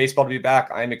are you for baseball to be back?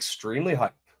 I am extremely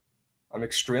hyped. I'm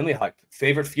extremely hyped.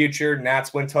 Favorite future,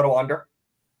 Nats win total under.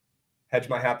 Hedge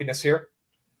my happiness here.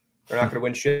 They're not going to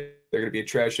win shit. They're going to be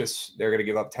atrocious. They're going to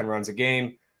give up 10 runs a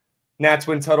game. Nats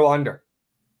win total under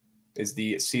is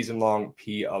the season-long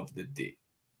P of the D.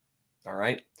 All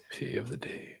right? P of the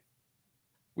D.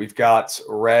 We've got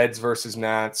Reds versus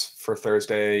Nats for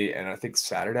Thursday and I think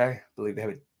Saturday. I believe they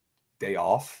have a day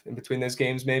off in between those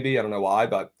games maybe. I don't know why,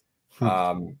 but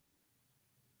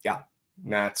yeah,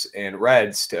 Nats and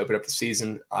Reds to open up the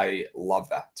season. I love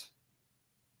that.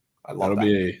 That'll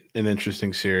be an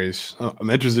interesting series. I'm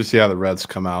interested to see how the Reds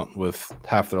come out with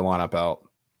half their lineup out.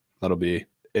 That'll be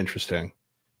interesting.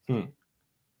 So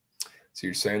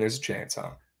you're saying there's a chance,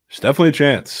 huh? There's definitely a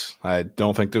chance. I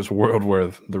don't think there's a world where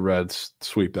the Reds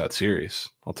sweep that series.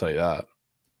 I'll tell you that.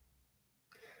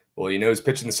 Well, you know who's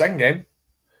pitching the second game.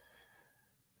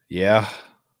 Yeah.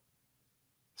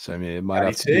 So I mean, it might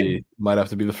have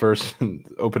to be the first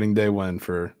opening day win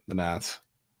for the Nats.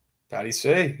 Patty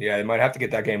C. Yeah, they might have to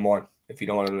get that game won if you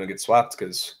don't want them to get swept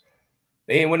because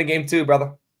they ain't winning game 2,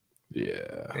 brother.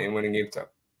 Yeah. They ain't winning game 2.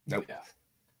 Nope.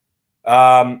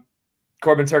 Yeah.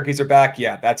 Corbin turkeys are back.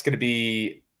 Yeah, that's going to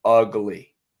be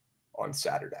ugly on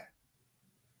Saturday.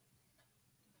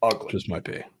 Ugly. Just might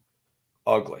be.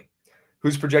 Ugly.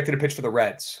 Who's projected to pitch for the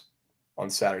Reds on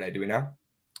Saturday? Do we know?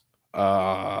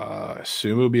 I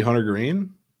assume it would be Hunter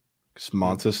Green because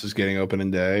Montes is getting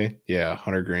opening day. Yeah,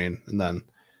 Hunter Green. And then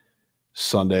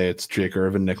Sunday it's Jake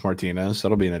Irvin, Nick Martinez.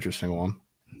 That'll be an interesting one.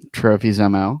 Trophies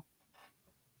ML.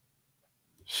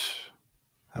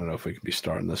 I don't know if we can be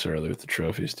starting this early with the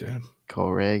trophies, dude. Cole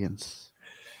Reagans.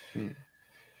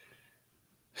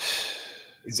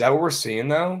 Is that what we're seeing,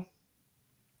 though?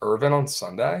 Irvin on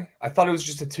Sunday? I thought it was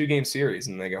just a 2-game series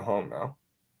and they go home now.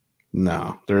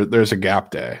 No, there's a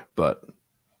gap day, but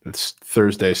it's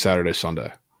Thursday, Saturday,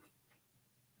 Sunday.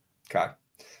 Okay.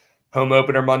 Home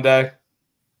opener Monday.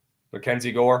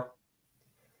 Mackenzie Gore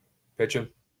pitching.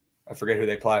 I forget who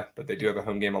they play, but they do have a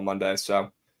home game on Monday.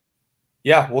 So,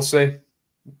 yeah, we'll see.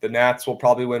 The Nats will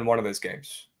probably win one of those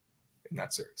games in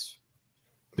that series.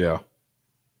 Yeah.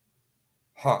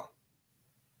 Huh.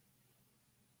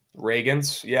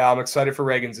 Reagans. Yeah, I'm excited for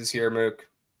Reagans this year, Mook.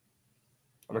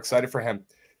 I'm excited for him.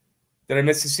 Did I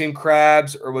miss the steamed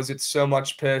crabs, or was it so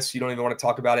much piss you don't even want to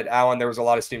talk about it? Alan, there was a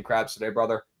lot of steamed crabs today,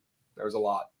 brother. There was a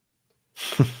lot.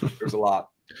 There was a lot.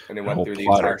 And it went through the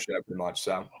entire show pretty much.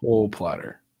 So whole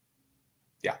platter.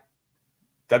 Yeah.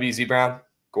 WZ Brown,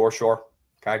 Gore Shore.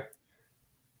 Okay.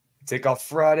 Take off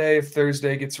Friday if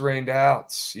Thursday gets rained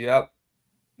out. Yep.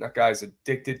 That guy's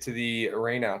addicted to the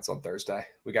rainouts on Thursday.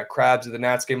 We got Krabs at the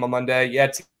Nats game on Monday. Yeah,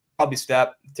 it's probably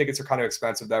step. Tickets are kind of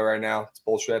expensive though right now. It's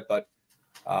bullshit, but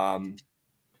I'm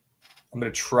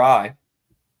gonna try.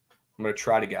 I'm gonna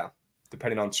try to go,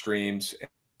 depending on streams and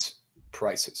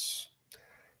prices.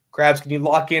 Krabs, can you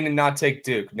lock in and not take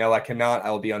Duke? No, I cannot. I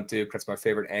will be on Duke. That's my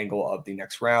favorite angle of the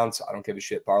next round. So I don't give a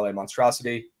shit. Parlay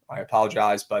monstrosity. I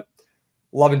apologize, but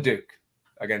loving Duke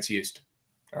against Houston.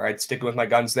 All right, sticking with my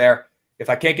guns there. If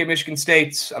I can't get Michigan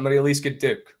State, I'm going to at least get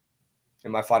Duke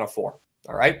in my Final Four.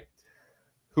 All right.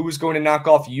 Who is going to knock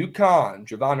off UConn?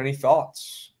 Jovan, any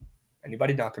thoughts?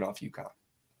 Anybody knocking off UConn?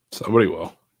 Somebody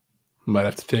will. Might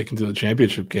have to take into the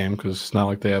championship game because it's not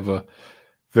like they have a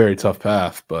very tough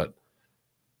path. But,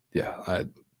 yeah, I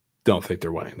don't think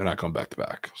they're winning. They're not going back to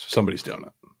back. So somebody's doing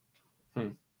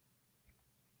it.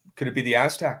 Could it be the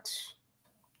Aztecs?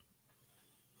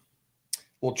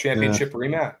 World Championship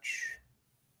rematch.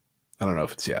 I don't know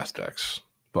if it's the Aztecs,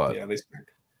 but yeah, they stink.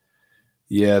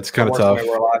 Yeah, it's kind of tough. They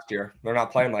were last year. They're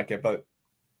not playing like it, but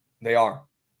they are.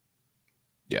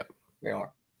 Yeah, they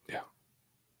are. Yeah.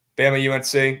 Bama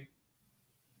UNC.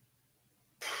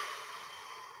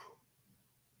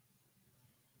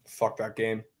 Fuck that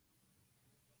game.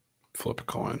 Flip a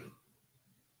coin.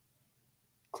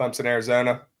 Clemson,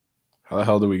 Arizona. How the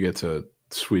hell did we get to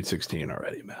Sweet 16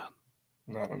 already, man?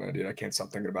 I don't know, dude. I can't stop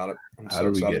thinking about it. How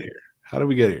did we get here? How did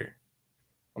we get here?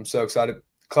 I'm so excited.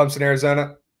 Clemson,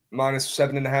 Arizona,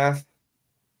 -7.5.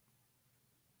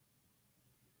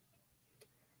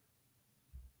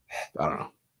 I don't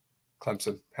know.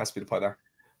 Clemson has to be the play there.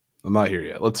 I'm not here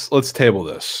yet. Let's table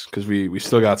this because we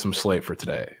still got some slate for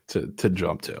today to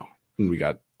jump to. And we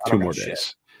got 2 more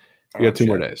days. We got 2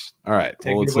 more days. All right.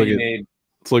 Well, let's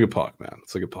look at puck, man.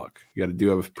 Let's look at puck. You got to do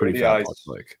have a pretty fat puck.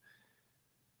 Like,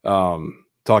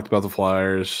 talked about the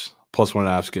Flyers.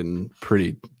 +1.5's getting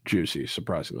pretty juicy,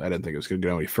 surprisingly. I didn't think it was going to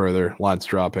go any further. Line's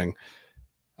dropping.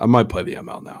 I might play the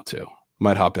ML now, too.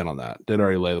 Might hop in on that. Did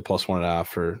already lay the +1.5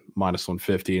 for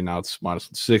 -150. Now it's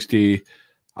 -160.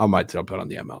 I might jump in on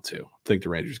the ML too. I think the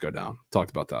Rangers go down. Talked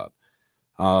about that.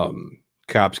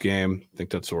 Caps game. I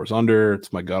think that soars under.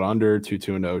 It's my gut under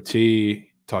 2-2 in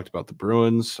OT. Talked about the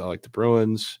Bruins. I like the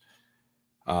Bruins.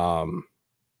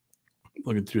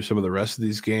 Looking through some of the rest of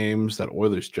these games, that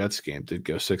Oilers Jets game did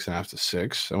go 6.5 to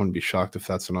 6. I wouldn't be shocked if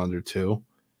that's an under too.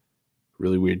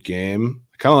 Really weird game.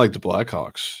 I kind of like the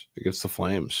Blackhawks against the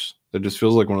Flames. It just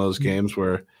feels like one of those games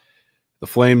where the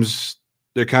Flames,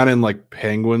 they're kind of in like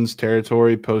Penguins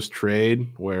territory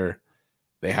post-trade where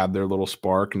they had their little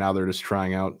spark. Now they're just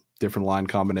trying out different line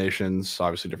combinations,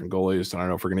 obviously different goalies. I don't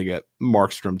know if we're going to get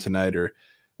Markstrom tonight or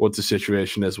what the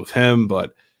situation is with him,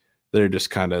 but they're just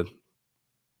kind of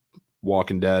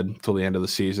walking dead till the end of the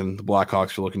season. The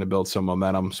Blackhawks are looking to build some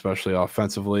momentum, especially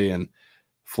offensively, and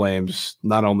Flames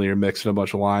not only are mixing a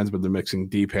bunch of lines, but they're mixing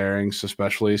deep pairings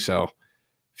especially. So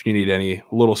if you need any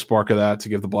little spark of that to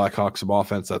give the Blackhawks some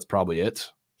offense, that's probably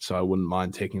it. So I wouldn't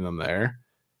mind taking them there.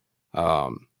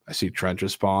 I see Trent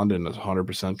respond and is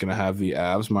 100% going to have the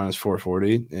Avs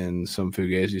 -440 and some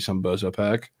Fugazi, some Bozo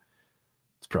pack.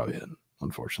 It's probably it,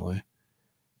 unfortunately.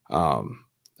 I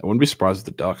wouldn't be surprised if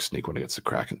the Ducks sneak one against the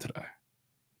Kraken today.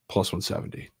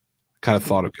 +170. Kind of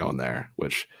thought of going there,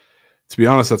 which, to be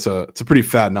honest, it's a pretty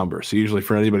fat number. So usually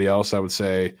for anybody else, I would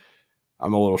say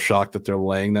I'm a little shocked that they're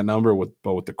laying that number.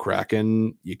 But with the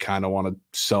Kraken, you kind of want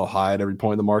to sell high at every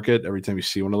point in the market. Every time you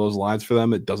see one of those lines for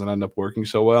them, it doesn't end up working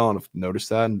so well. And I've noticed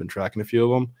that and been tracking a few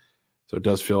of them. So it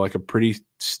does feel like a pretty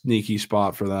sneaky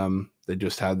spot for them. They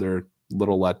just had their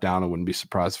little letdown. I wouldn't be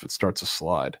surprised if it starts to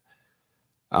slide.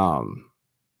 I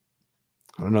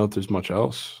don't know if there's much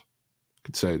else. I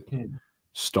could say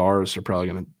Stars are probably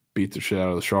going to beat the shit out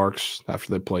of the Sharks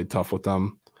after they played tough with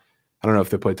them. I don't know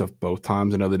if they played tough both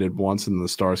times. I know they did once, and the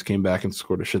Stars came back and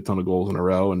scored a shit ton of goals in a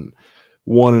row and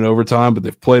won in overtime, but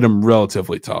they've played them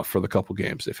relatively tough for the couple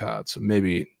games they've had. So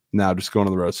maybe now just going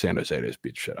on the road, San Jose, to just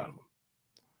beat the shit out of them.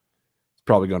 It's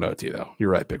probably going to OT, though.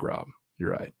 You're right, Big Rob.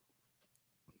 You're right.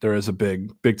 There is a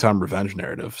big-time revenge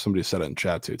narrative. Somebody said it in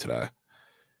chat, too, today.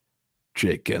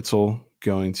 Jake Gensel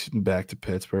going back to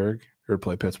Pittsburgh or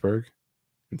play Pittsburgh.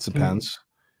 It's the Pens.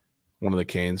 One of the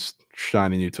Canes'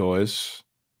 shiny new toys.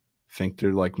 Think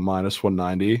they're like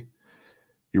 -190.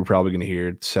 You're probably going to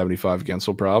hear 75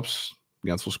 Gensel props.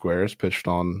 Gensel squares pitched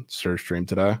on Surge Stream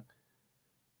today.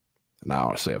 And I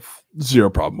honestly have zero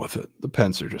problem with it. The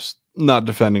Pens are just not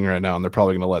defending right now, and they're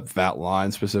probably going to let that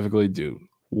line specifically do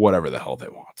whatever the hell they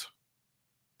want.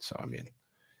 So, I mean,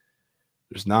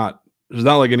 there's not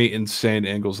like any insane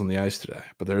angles on the ice today,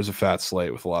 but there's a fat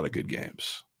slate with a lot of good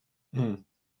games.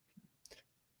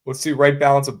 What's the right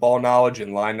balance of ball knowledge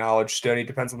and line knowledge? Stoney,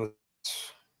 depends on the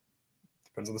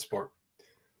sport.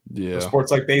 Yeah. For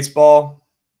sports like baseball,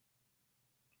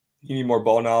 you need more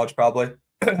ball knowledge probably.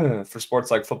 For sports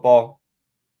like football,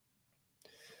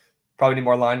 probably need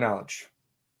more line knowledge.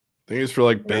 I think it's for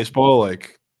like baseball,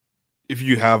 like if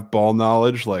you have ball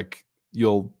knowledge, like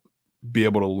you'll be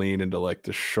able to lean into like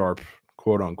the sharp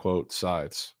quote unquote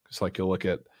sides. It's like you'll look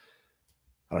at,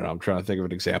 I don't know, I'm trying to think of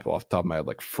an example off the top of my head,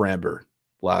 like Framber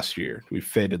last year. We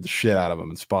faded the shit out of him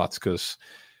in spots because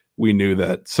we knew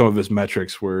that some of his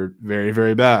metrics were very,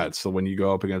 very bad. So when you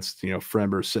go up against,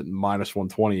 Framber sitting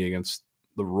 -120 against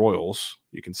the Royals,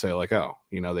 you can say like, oh,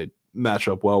 they match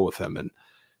up well with him. And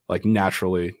like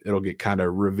naturally it'll get kind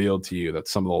of revealed to you that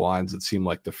some of the lines that seem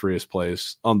like the freest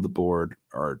plays on the board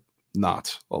are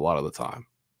not a lot of the time.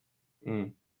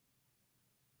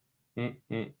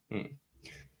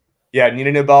 Yeah, need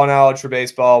to know ball knowledge for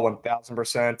baseball,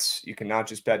 1,000%. You cannot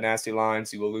just bet nasty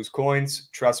lines. You will lose coins.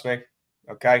 Trust me.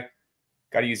 Okay?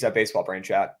 Got to use that baseball brain,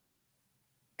 chat.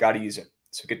 Got to use it.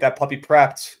 So get that puppy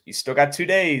prepped. You still got 2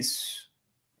 days.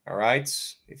 All right?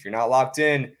 If you're not locked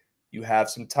in, you have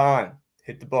some time.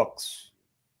 Hit the books.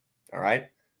 All right?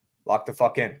 Lock the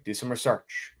fuck in. Do some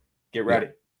research. Get ready.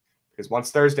 Because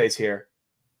once Thursday's here,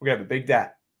 we're going to have a big day.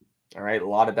 All right? A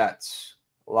lot of bets.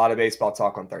 A lot of baseball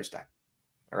talk on Thursday.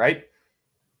 All right?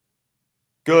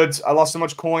 Goods. I lost so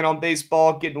much coin on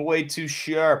baseball. Getting way too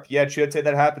sharp. Yeah, Chiote,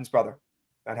 that happens, brother.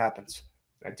 That happens.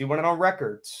 I do want it on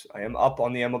records. I am up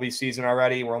on the MLB season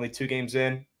already. We're only 2 games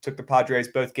in. Took the Padres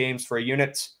both games for a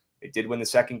unit. They did win the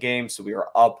second game, so we are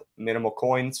up minimal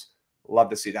coins. Love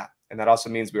to see that. And that also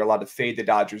means we are allowed to fade the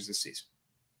Dodgers this season.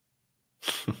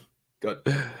 Good.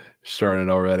 Starting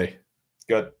already.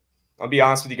 Good. I'll be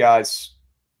honest with you guys.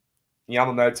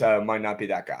 Yamamoto might not be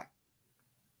that guy.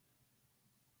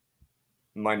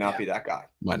 Might not be that guy.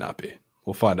 Might not be.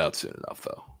 We'll find out soon enough,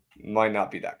 though. Might not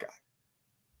be that guy.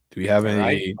 Do we have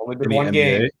any Only been one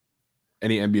game.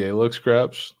 Any NBA looks,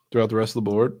 Krabs, throughout the rest of the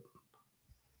board?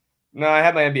 No, I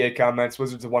had my NBA comments.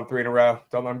 Wizards have won 3 in a row.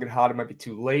 Don't let them get hot. It might be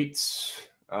too late.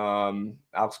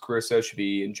 Alex Caruso should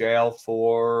be in jail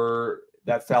for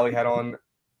that foul he had on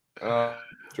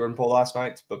Jordan Poole last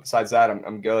night. But besides that,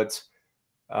 I'm good.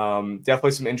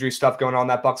 Definitely some injury stuff going on in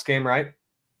that Bucks game, right?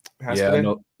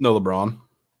 No LeBron.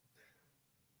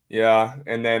 Yeah,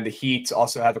 and then the Heat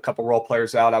also have a couple role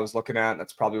players out I was looking at.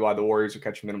 That's probably why the Warriors are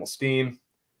catching minimal steam.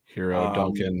 Hero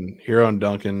and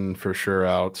Duncan for sure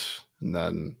out. And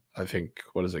then I think,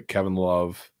 Kevin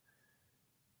Love,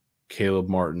 Caleb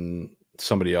Martin,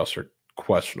 somebody else are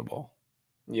questionable.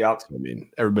 Yep. I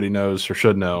mean, everybody knows or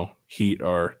should know Heat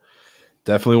are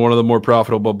definitely one of the more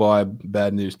profitable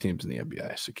bad news teams in the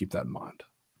NBA. So keep that in mind.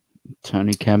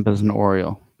 Tony Kemp is an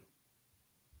Oriole.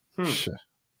 Should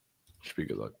be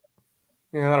good luck.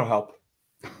 Yeah, that'll help.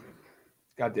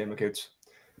 God damn it, kids.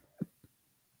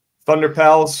 Thunder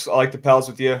Pels. I like the Pels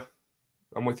with you.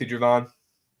 I'm with you, Jovan.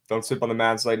 Don't sleep on the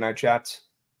Mavs late night chats.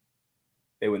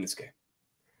 They win this game.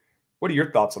 What are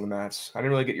your thoughts on the Mavs? I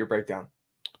didn't really get your breakdown.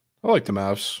 I like the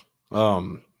Mavs.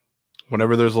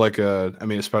 Whenever there's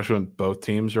especially when both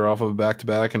teams are off of a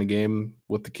back-to-back in a game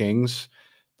with the Kings,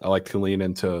 I like to lean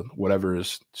into whatever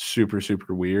is super,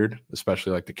 super weird,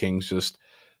 especially like the Kings just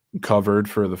covered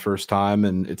for the first time,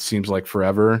 and it seems like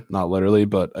forever, not literally,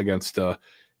 but against a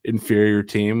inferior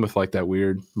team with like that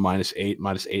weird -8,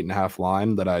 -8.5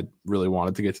 line that I really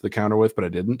wanted to get to the counter with, but I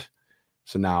didn't.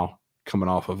 So now coming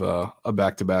off of a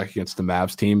back-to-back against the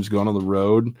Mavs teams going on the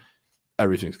road,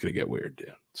 everything's going to get weird,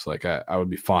 dude. It's like I would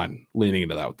be fine leaning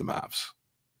into that with the Mavs.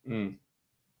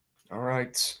 All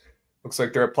right. Looks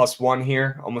like they're at +1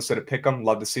 here. Almost at a pick 'em.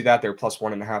 Love to see that. They're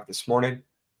 +1.5 this morning.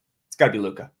 It's got to be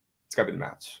Luka. It's got to be the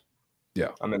Mavs.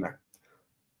 Yeah. I'm in there.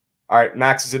 All right.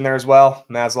 Max is in there as well.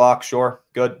 Maslock, sure.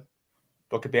 Good.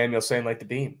 Bookit Daniel saying like the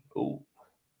beam. Ooh.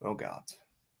 Oh, God.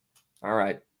 All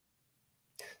right.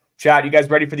 Chat, you guys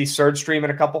ready for the surge stream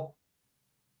in a couple?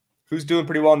 Who's doing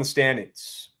pretty well in the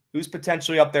standings? Who's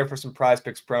potentially up there for some Prize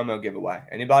Picks promo giveaway?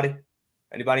 Anybody?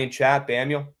 Anybody in chat?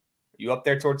 Daniel? Are you up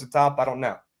there towards the top? I don't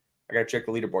know. I got to check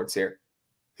the leaderboards here.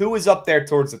 Who is up there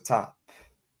towards the top?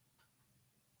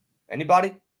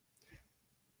 Anybody?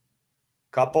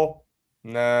 Couple?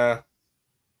 Nah.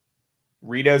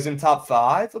 Rito's in top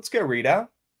 5. Let's go, Rito.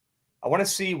 I want to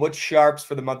see what sharps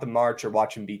for the month of March are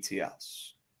watching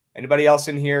BTS. Anybody else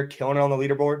in here killing it on the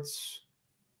leaderboards?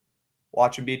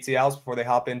 Watching BTLs before they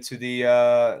hop into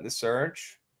the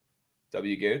surge?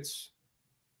 W Goots.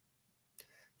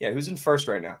 Yeah, who's in first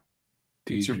right now?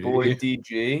 DG. It's your boy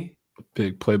DG.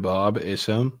 Big Play Bob,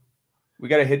 ASM. We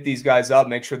got to hit these guys up,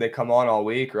 make sure they come on all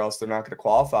week, or else they're not going to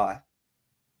qualify.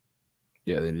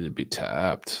 Yeah, they need to be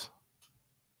tapped.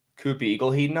 Coop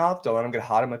Eagle heating up. Don't let him get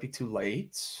hot. It might be too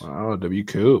late. Oh, W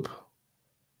Coop.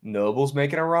 Noble's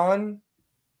making a run.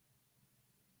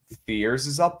 Fears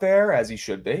is up there, as he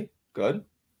should be. Good.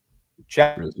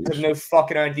 Chat have no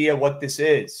fucking idea what this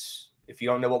is. If you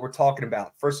don't know what we're talking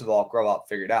about, first of all, grow up,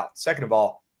 figure it out. Second of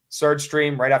all, surge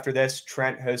stream right after this.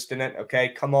 Trent hosting it. Okay,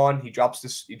 come on. He drops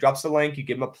this. He drops the link. You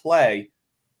give him a play.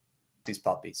 These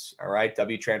puppies. All right.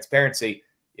 W transparency.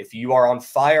 If you are on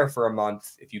fire for a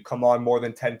month, if you come on more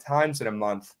than 10 times in a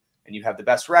month, and you have the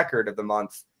best record of the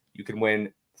month, you can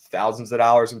win thousands of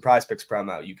dollars in Prize Picks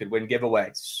promo. You could win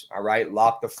giveaways. All right.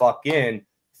 Lock the fuck in.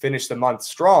 Finish the month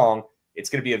strong. It's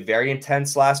going to be a very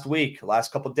intense last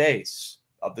couple of days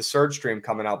of the surge stream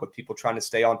coming out with people trying to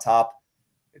stay on top.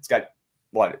 It's got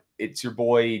what? It's your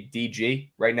boy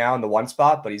DG right now in the 1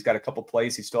 spot, but he's got a couple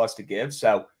plays he still has to give.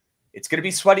 So it's going to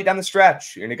be sweaty down the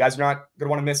stretch. And you guys are not going to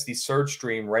want to miss the surge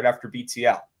stream right after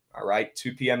BTL. All right.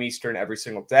 2 p.m. Eastern every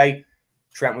single day.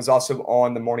 Trent was also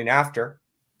on the morning after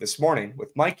this morning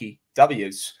with Mikey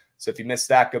W's. So if you missed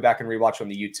that, go back and rewatch on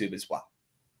the YouTube as well.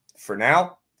 For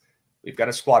now, we've got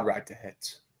a squad ride to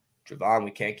hit. Jovan,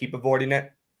 we can't keep avoiding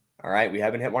it. All right. We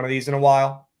haven't hit one of these in a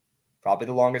while. Probably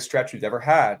the longest stretch we've ever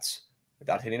had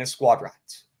without hitting a squad ride.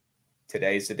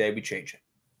 Today is the day we change it.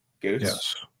 Goose,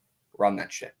 yes. Run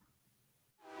that shit.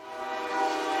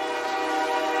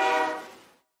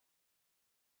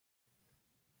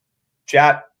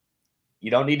 Chat,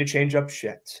 you don't need to change up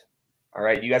shit. All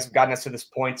right. You guys have gotten us to this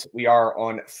point. We are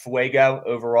on Fuego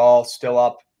overall, still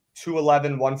up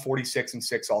 211, 146, and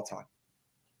 6 all time.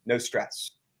 No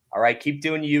stress. All right. Keep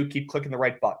doing you. Keep clicking the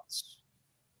right buttons.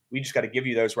 We just got to give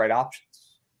you those right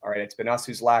options. All right. It's been us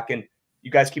who's lacking.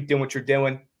 You guys keep doing what you're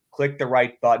doing. Click the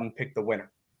right button. Pick the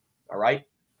winner. All right.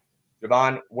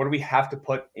 Jovan, what do we have to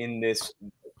put in this?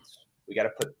 We got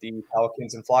to put the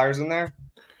Pelicans and Flyers in there.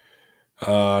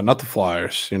 Not the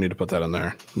Flyers. You need to put that in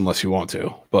there unless you want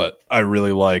to. But I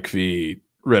really like the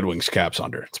Red Wings Caps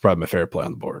under. It's probably my favorite play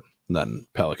on the board. And then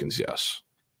Pelicans, yes.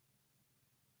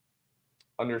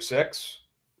 Under 6.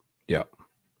 Yeah.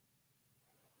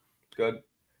 Good.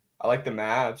 I like the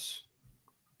Mavs.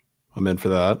 I'm in for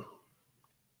that.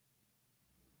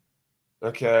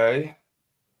 Okay.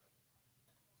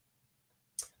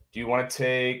 Do you want to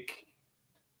take?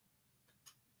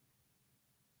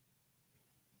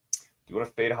 Do you want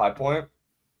to fade a high point?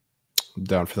 I'm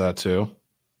down for that too.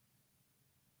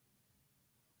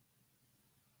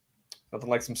 Nothing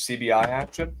like some CBI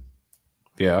action.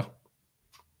 Yeah.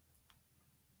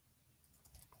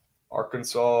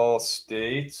 Arkansas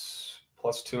State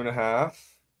plus 2.5.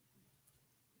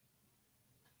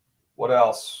 What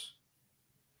else?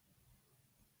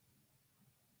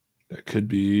 That could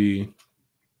be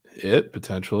it,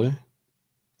 potentially.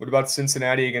 What about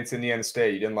Cincinnati against Indiana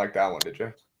State? You didn't like that one, did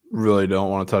you? Really don't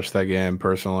want to touch that game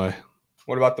personally.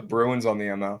 What about the Bruins on the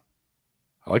ML?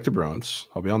 I like the Bruins.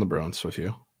 I'll be on the Bruins with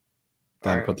you.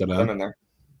 Then Right, put that them in. in there.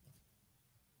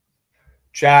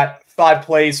 Chat, 5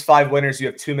 plays, 5 winners. You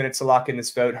have 2 minutes to lock in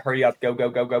this vote. Hurry up. Go, go,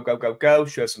 go, go, go, go, go.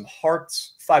 Show some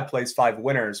hearts. 5 plays, 5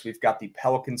 winners. We've got the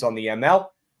Pelicans on the ML,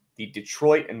 the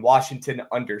Detroit and Washington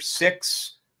under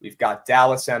 6. We've got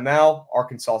Dallas ML,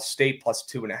 Arkansas State plus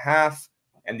 2.5,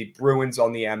 and the Bruins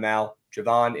on the ML.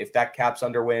 Jovan, if that caps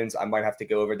under wins, I might have to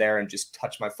go over there and just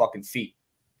touch my fucking feet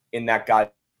in that guy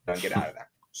and get out of there.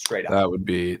 Straight up. That would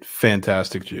be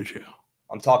fantastic juju.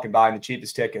 I'm talking buying the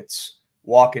cheapest tickets,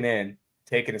 walking in,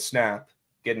 taking a snap,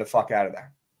 getting the fuck out of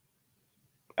there.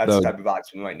 That's the type of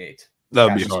vibes we might need. That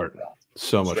would be hard.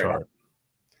 So much hard.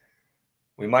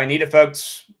 We might need it,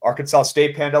 folks. Arkansas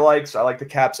State Panda likes. I like the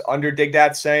Caps under. Dig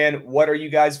that saying, what are you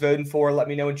guys voting for? Let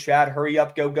me know in chat. Hurry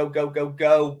up. Go, go, go, go,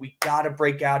 go. We got to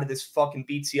break out of this fucking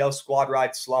BTL squad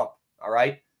ride slump. All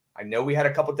right? I know we had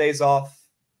a couple days off.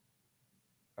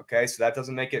 Okay, so that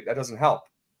doesn't help.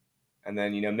 And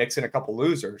then, mix in a couple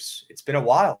losers. It's been a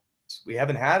while. We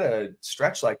haven't had a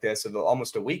stretch like this of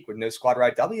almost a week with no squad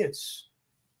ride W's.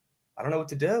 I don't know what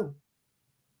to do.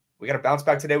 We got to bounce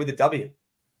back today with a W.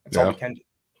 That's all we can do.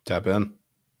 Tap in.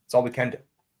 That's all we can do.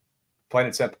 Plain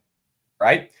and simple.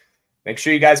 Right? Make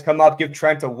sure you guys come up. Give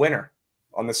Trent a winner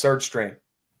on the Surge stream.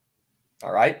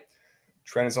 All right?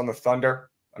 Trent is on the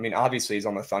Thunder. I mean, obviously he's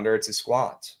on the Thunder. It's his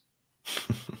squads.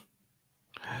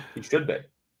 He should be.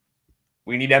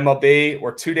 We need MLB.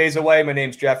 We're 2 days away. My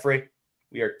name's Jeffrey.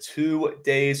 We are 2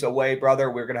 days away, brother.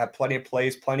 We're going to have plenty of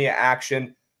plays, plenty of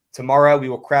action. Tomorrow, we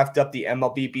will craft up the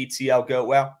MLB BTL Go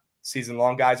Well season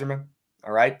long, Geyserman.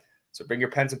 All right? So bring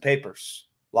your pens and papers.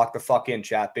 Lock the fuck in,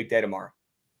 chat. Big day tomorrow.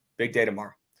 Big day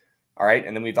tomorrow. All right?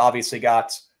 And then we've obviously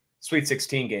got Sweet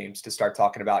 16 games to start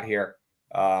talking about here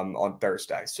on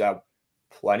Thursday. So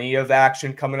plenty of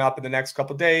action coming up in the next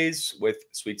couple days with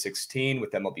Sweet 16,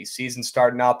 with MLB season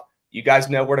starting up. You guys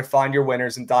know where to find your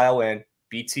winners and dial in.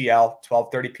 BTL,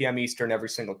 12:30 p.m. Eastern every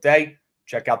single day.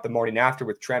 Check out the morning after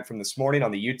with Trent from this morning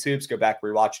on the YouTubes. Go back,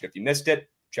 rewatch it if you missed it.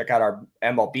 Check out our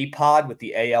MLB pod with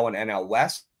the AL and NL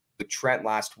West with Trent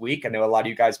last week. I know a lot of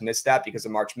you guys missed that because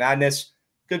of March Madness.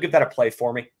 Go give that a play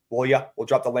for me, will ya? We'll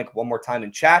drop the link one more time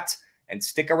in chat. And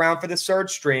stick around for the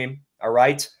Surge stream, all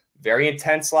right? Very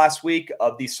intense last week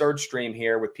of the Surge stream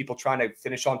here with people trying to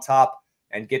finish on top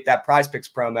and get that Prize Picks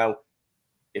promo.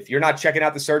 If you're not checking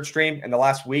out the Surge stream in the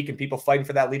last week and people fighting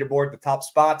for that leaderboard, the top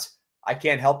spots, I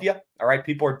can't help you. All right,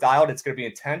 people are dialed. It's going to be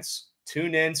intense.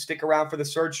 Tune in. Stick around for the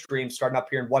Surge stream starting up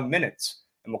here in 1 minute.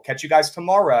 And we'll catch you guys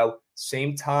tomorrow.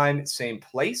 Same time, same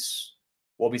place.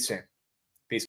 We'll be seeing.